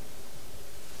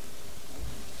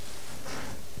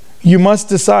 You must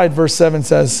decide, verse 7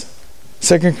 says,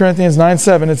 2 Corinthians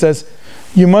 9:7, it says,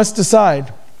 you must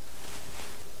decide.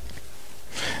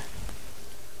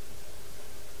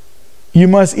 You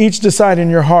must each decide in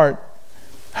your heart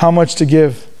how much to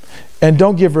give. And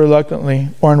don't give reluctantly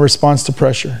or in response to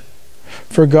pressure.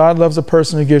 For God loves a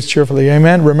person who gives cheerfully.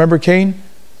 Amen. Remember Cain?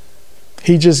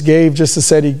 He just gave just to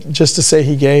say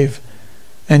he gave.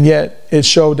 And yet it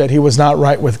showed that he was not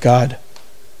right with God.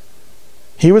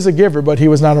 He was a giver, but he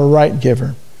was not a right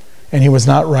giver. And he was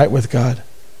not right with God.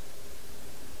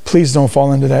 Please don't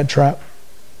fall into that trap.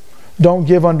 Don't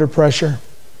give under pressure.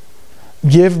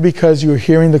 Give because you're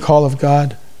hearing the call of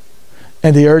God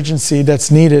and the urgency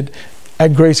that's needed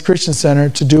at Grace Christian Center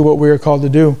to do what we are called to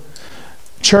do.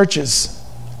 Churches.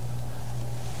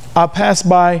 I pass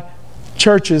by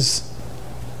churches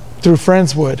through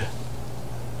Friendswood,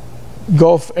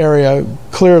 Gulf area,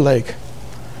 Clear Lake.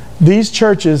 These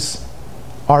churches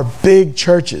are big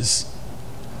churches,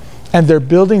 and their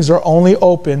buildings are only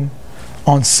open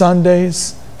on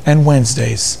Sundays and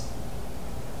Wednesdays,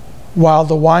 while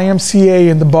the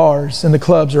YMCA and the bars and the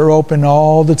clubs are open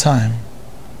all the time.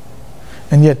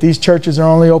 And yet these churches are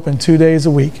only open 2 days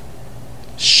a week.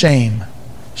 Shame,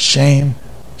 shame,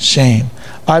 shame.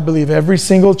 I believe every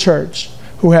single church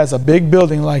who has a big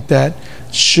building like that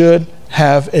should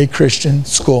have a Christian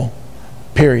school,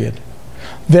 period.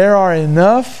 There are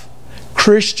enough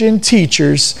Christian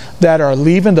teachers that are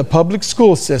leaving the public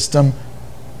school system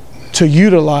to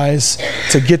utilize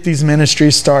to get these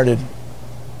ministries started.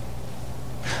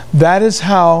 That is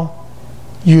how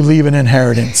you leave an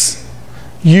inheritance.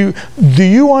 Do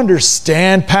you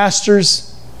understand,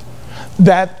 pastors,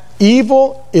 that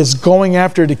evil is going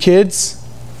after the kids?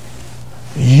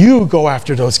 You go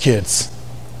after those kids.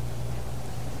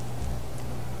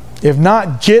 If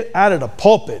not, get out of the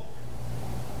pulpit.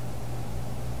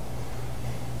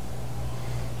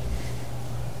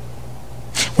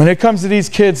 When it comes to these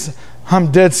kids,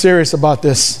 I'm dead serious about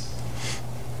this.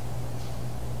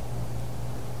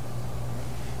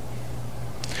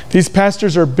 These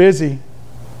pastors are busy.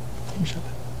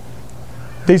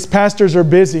 These pastors are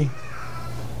busy.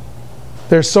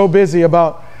 They're so busy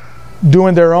about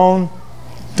doing their own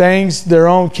things, their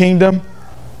own kingdom.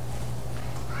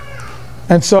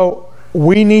 And so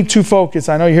we need to focus.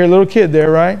 I know you hear a little kid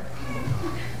there, right?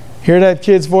 Hear that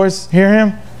kid's voice? Hear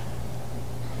him?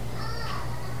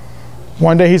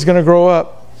 One day he's going to grow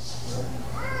up.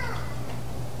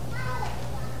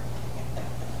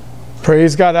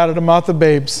 Praise God, out of the mouth of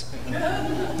babes.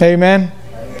 Amen.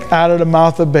 Out of the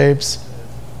mouth of babes.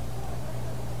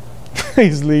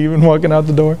 He's leaving, walking out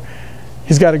the door.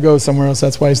 He's got to go somewhere else.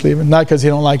 That's why he's leaving. Not because he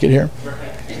don't like it here.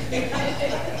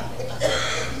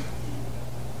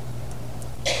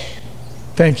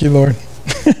 Thank you, Lord.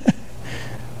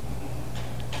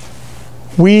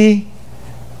 We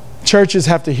churches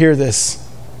have to hear this.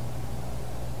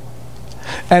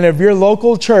 And if your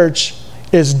local church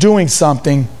is doing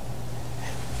something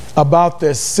about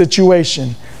this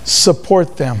situation,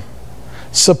 support them.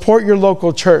 Support your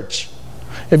local church.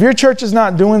 If your church is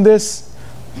not doing this,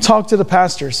 talk to the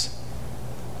pastors.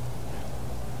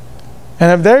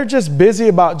 And if they're just busy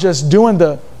about just doing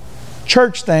the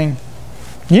church thing,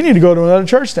 you need to go to another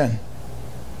church then.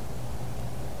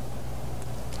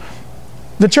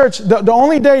 The church, the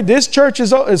only day this church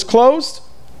is closed,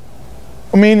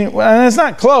 I mean, and it's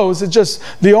not closed, it's just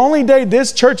the only day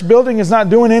this church building is not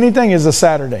doing anything is a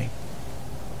Saturday.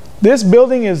 This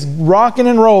building is rocking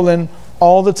and rolling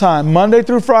all the time. Monday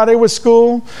through Friday with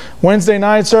school, Wednesday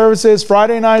night services,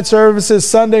 Friday night services,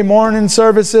 Sunday morning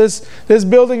services. This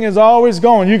building is always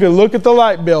going. You can look at the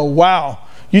light bill. Wow.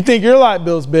 You think your light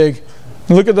bill's big.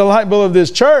 Look at the light bill of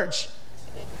this church.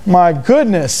 My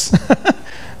goodness.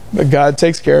 But God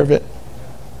takes care of it.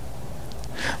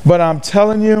 But I'm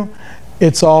telling you,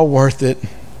 it's all worth it.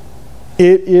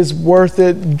 It is worth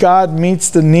it. God meets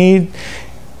the need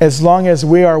as long as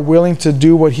we are willing to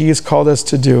do what He has called us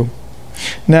to do.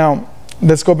 Now,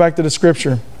 let's go back to the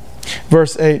scripture.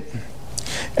 Verse 8.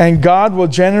 And God will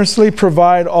generously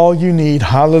provide all you need.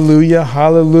 Hallelujah,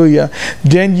 hallelujah.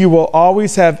 Then you will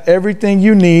always have everything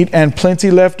you need and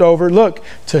plenty left over, look,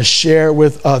 to share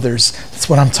with others. That's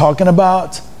what I'm talking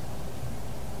about.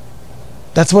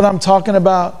 That's what I'm talking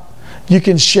about. You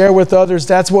can share with others.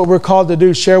 That's what we're called to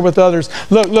do, share with others.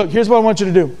 Look, here's what I want you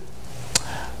to do.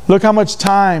 Look how much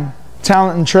time,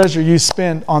 talent, and treasure you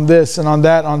spend on this and on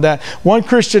that, on that. One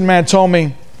Christian man told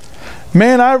me,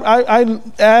 man, I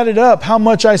added up how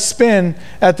much I spend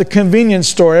at the convenience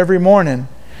store every morning.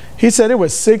 He said it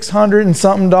was $600 and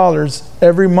something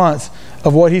every month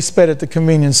of what he spent at the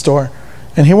convenience store.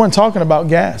 And he wasn't talking about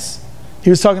gas. He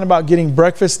was talking about getting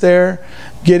breakfast there,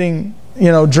 getting,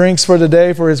 drinks for the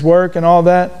day for his work and all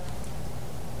that.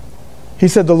 He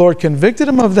said the Lord convicted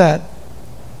him of that.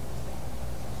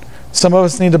 Some of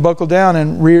us need to buckle down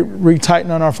and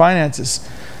re-tighten on our finances.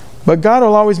 But God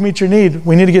will always meet your need.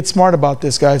 We need to get smart about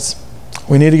this, guys.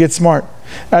 We need to get smart.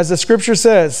 As the scripture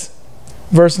says,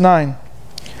 verse 9,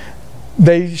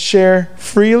 they share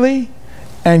freely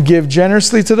and give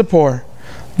generously to the poor.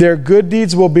 Their good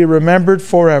deeds will be remembered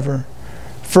forever.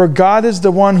 For God is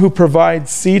the one who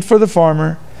provides seed for the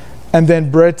farmer and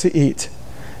then bread to eat.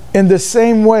 In the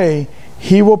same way,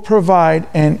 He will provide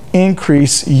and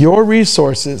increase your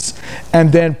resources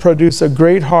and then produce a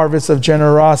great harvest of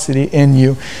generosity in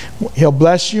you. He'll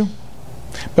bless you,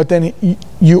 but then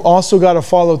you also got to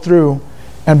follow through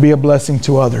and be a blessing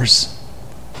to others.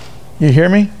 You hear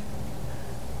me?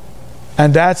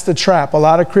 And that's the trap. A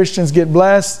lot of Christians get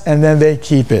blessed and then they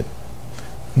keep it.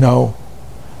 No.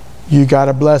 You got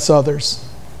to bless others.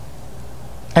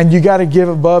 And you got to give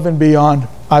above and beyond.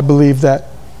 I believe that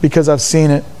because I've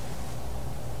seen it.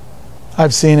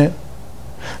 I've seen it.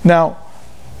 Now,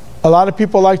 a lot of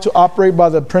people like to operate by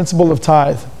the principle of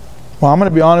tithe. Well, I'm going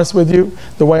to be honest with you.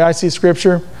 The way I see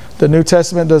Scripture, the New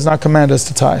Testament does not command us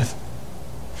to tithe.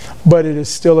 But it is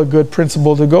still a good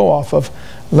principle to go off of.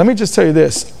 Let me just tell you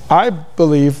this. I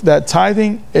believe that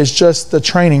tithing is just the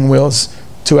training wheels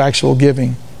to actual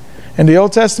giving. In the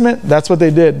Old Testament, that's what they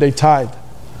did. They tithed.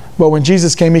 But when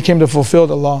Jesus came, He came to fulfill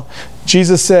the law.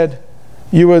 Jesus said,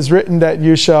 "You was written that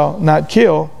you shall not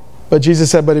kill." But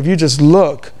Jesus said, but if you just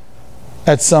look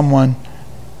at someone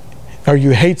or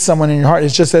you hate someone in your heart,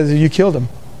 it's just as if you killed them.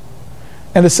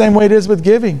 And the same way it is with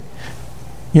giving.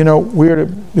 They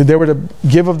were to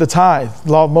give of the tithe,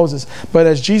 the law of Moses. But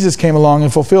as Jesus came along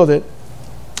and fulfilled it,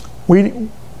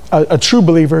 a true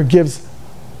believer gives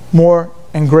more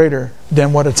and greater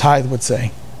than what a tithe would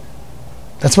say.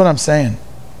 That's what I'm saying.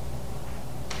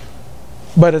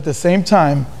 But at the same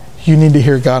time, you need to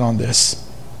hear God on this.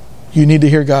 You need to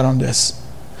hear God on this.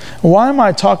 Why am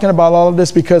I talking about all of this?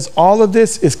 Because all of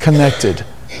this is connected.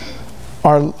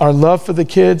 Our love for the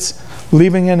kids,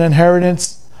 leaving an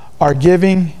inheritance, our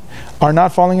giving, our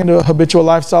not falling into a habitual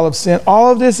lifestyle of sin, all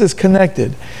of this is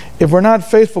connected. If we're not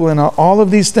faithful in all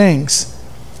of these things,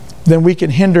 then we can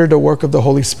hinder the work of the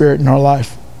Holy Spirit in our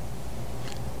life.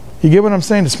 You get what I'm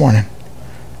saying this morning?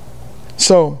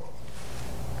 So,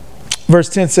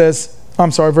 verse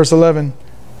 11,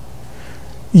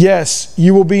 yes,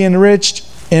 you will be enriched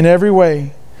in every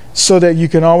way so that you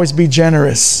can always be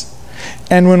generous.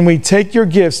 And when we take your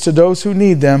gifts to those who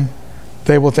need them,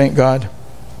 they will thank God.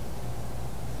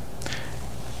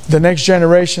 The next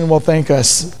generation will thank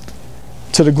us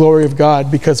to the glory of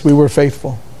God because we were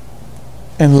faithful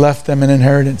and left them an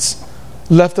inheritance,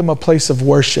 left them a place of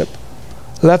worship,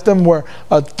 left them where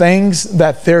things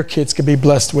that their kids could be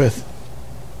blessed with.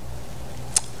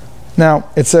 Now,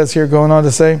 it says here, going on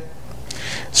to say,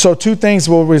 so 2 things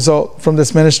will result from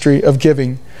this ministry of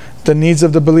giving. The needs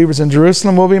of the believers in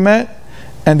Jerusalem will be met,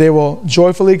 and they will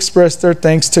joyfully express their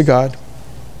thanks to God.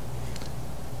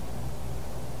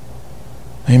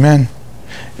 Amen.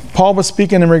 Paul was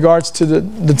speaking in regards to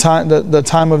the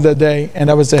time of the day, and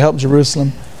that was to help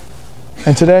Jerusalem.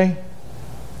 And today,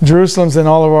 Jerusalem's in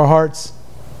all of our hearts.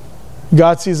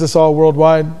 God sees us all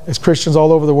worldwide as Christians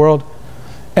all over the world.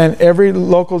 And every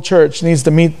local church needs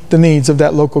to meet the needs of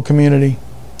that local community.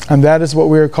 And that is what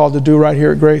we are called to do right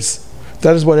here at Grace.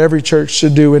 That is what every church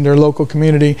should do in their local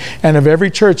community. And if every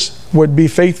church would be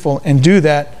faithful and do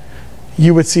that,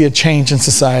 you would see a change in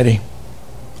society.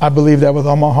 I believe that with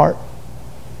all my heart.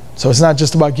 So it's not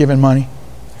just about giving money.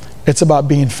 It's about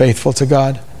being faithful to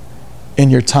God in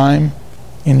your time,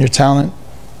 in your talent,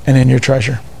 and in your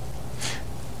treasure.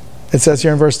 It says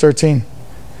here in verse 13,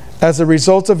 as a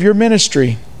result of your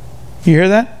ministry, you hear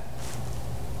that?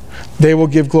 They will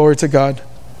give glory to God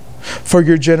for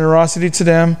your generosity to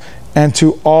them and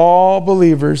to all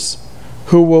believers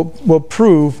who will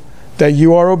prove that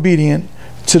you are obedient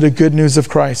to the good news of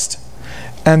Christ.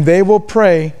 And they will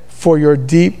pray for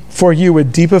you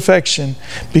with deep affection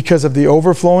because of the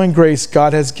overflowing grace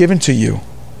God has given to you.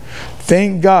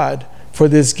 Thank God for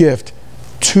this gift.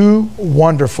 Too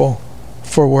wonderful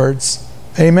for words.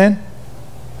 Amen.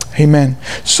 Amen.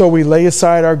 So we lay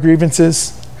aside our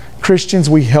grievances. Christians,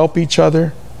 we help each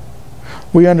other.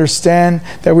 We understand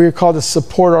that we are called to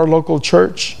support our local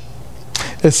church,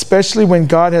 especially when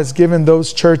God has given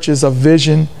those churches a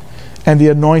vision and the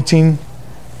anointing,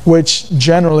 which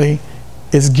generally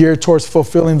is geared towards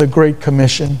fulfilling the Great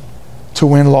Commission to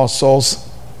win lost souls.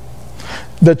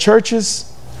 The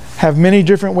churches have many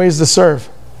different ways to serve.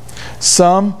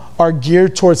 Some are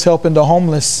geared towards helping the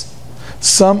homeless.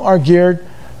 Some are geared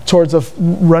towards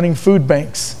running food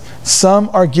banks. Some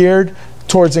are geared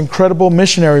towards incredible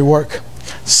missionary work.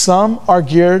 Some are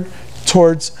geared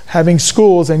towards having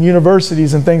schools and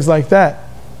universities and things like that.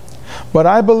 But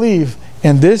I believe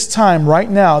in this time right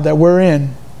now that we're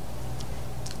in,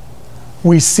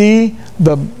 we see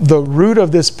the root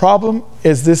of this problem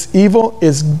is this evil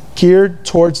is geared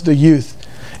towards the youth.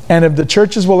 And if the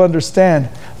churches will understand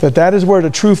that that is where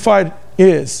the true fight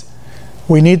is,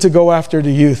 we need to go after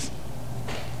the youth.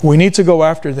 We need to go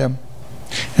after them.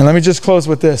 And let me just close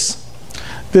with this.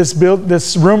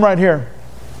 This room right here,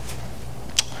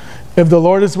 if the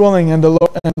Lord is willing and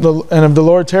if the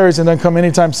Lord tarries and doesn't come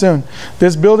anytime soon,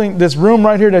 this room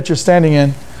right here that you're standing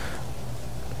in,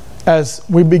 as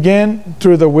we begin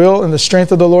through the will and the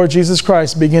strength of the Lord Jesus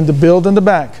Christ, begin to build in the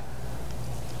back.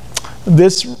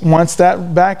 Once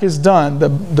that back is done,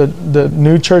 the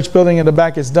new church building in the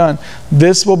back is done,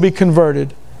 this will be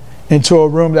converted into a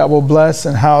room that will bless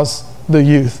and house the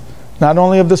youth, not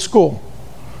only of the school,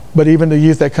 but even the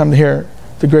youth that come here,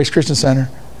 the Grace Christian Center.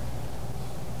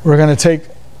 We're going to take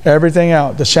everything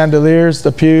out, the chandeliers,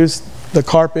 the pews, the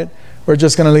carpet. We're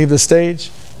just going to leave the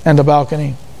stage and the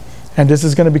balcony. And this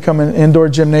is going to become an indoor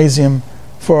gymnasium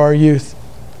for our youth,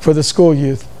 for the school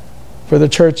youth, for the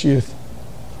church youth.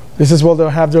 This is where they'll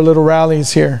have their little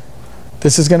rallies here.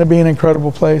 This is going to be an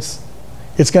incredible place.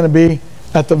 It's going to be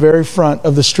at the very front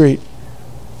of the street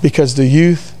because the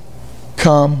youth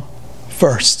come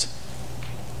first.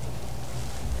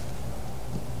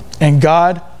 And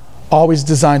God always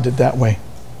designed it that way.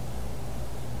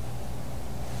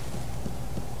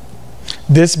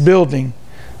 This building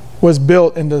was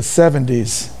built in the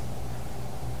 70s.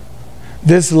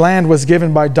 This land was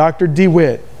given by Dr.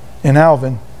 DeWitt in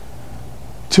Alvin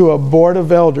to a board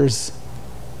of elders,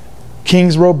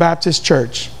 Kings Row Baptist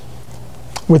Church,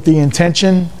 with the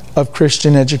intention of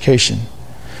Christian education.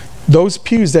 Those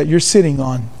pews that you're sitting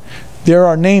on, there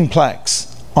are name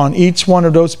plaques on each one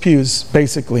of those pews,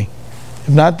 basically. If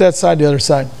not that side, the other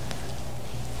side.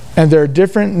 And there are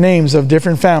different names of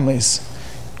different families.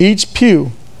 Each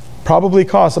pew probably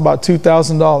costs about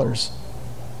 $2,000.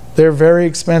 They're very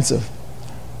expensive.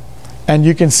 And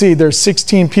you can see there's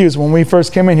 16 pews. When we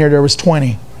first came in here, there was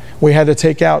 20. We had to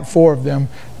take out 4 of them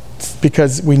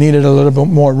because we needed a little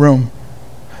bit more room.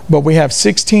 But we have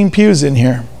 16 pews in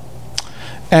here.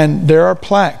 And there are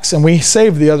plaques, and we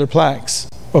saved the other plaques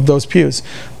of those pews.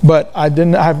 But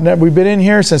we've been in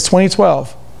here since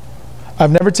 2012.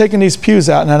 I've never taken these pews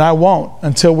out, and I won't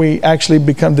until we actually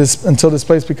until this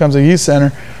place becomes a youth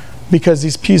center, because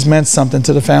these pews meant something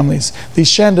to the families. These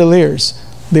chandeliers,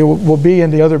 they will be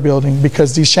in the other building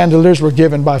because these chandeliers were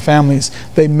given by families.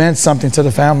 They meant something to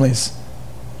the families.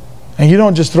 And you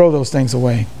don't just throw those things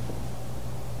away.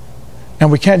 And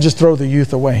we can't just throw the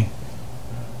youth away.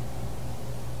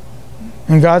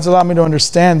 And God's allowed me to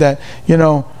understand that,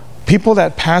 people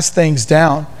that pass things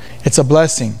down, it's a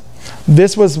blessing.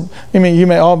 This was,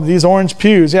 these orange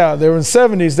pews, yeah, they were in the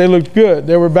 70s, they looked good.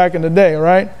 They were back in the day,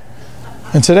 right?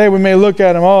 And today we may look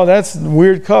at them, oh, that's a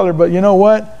weird color, but you know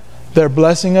what? They're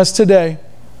blessing us today.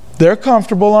 They're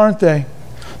comfortable, aren't they?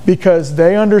 Because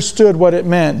they understood what it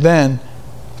meant then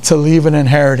to leave an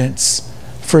inheritance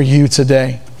for you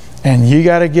today. And you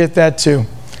got to get that too.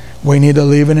 We need to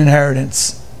leave an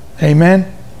inheritance.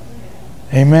 Amen?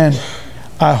 Amen.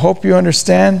 I hope you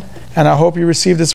understand, and I hope you receive this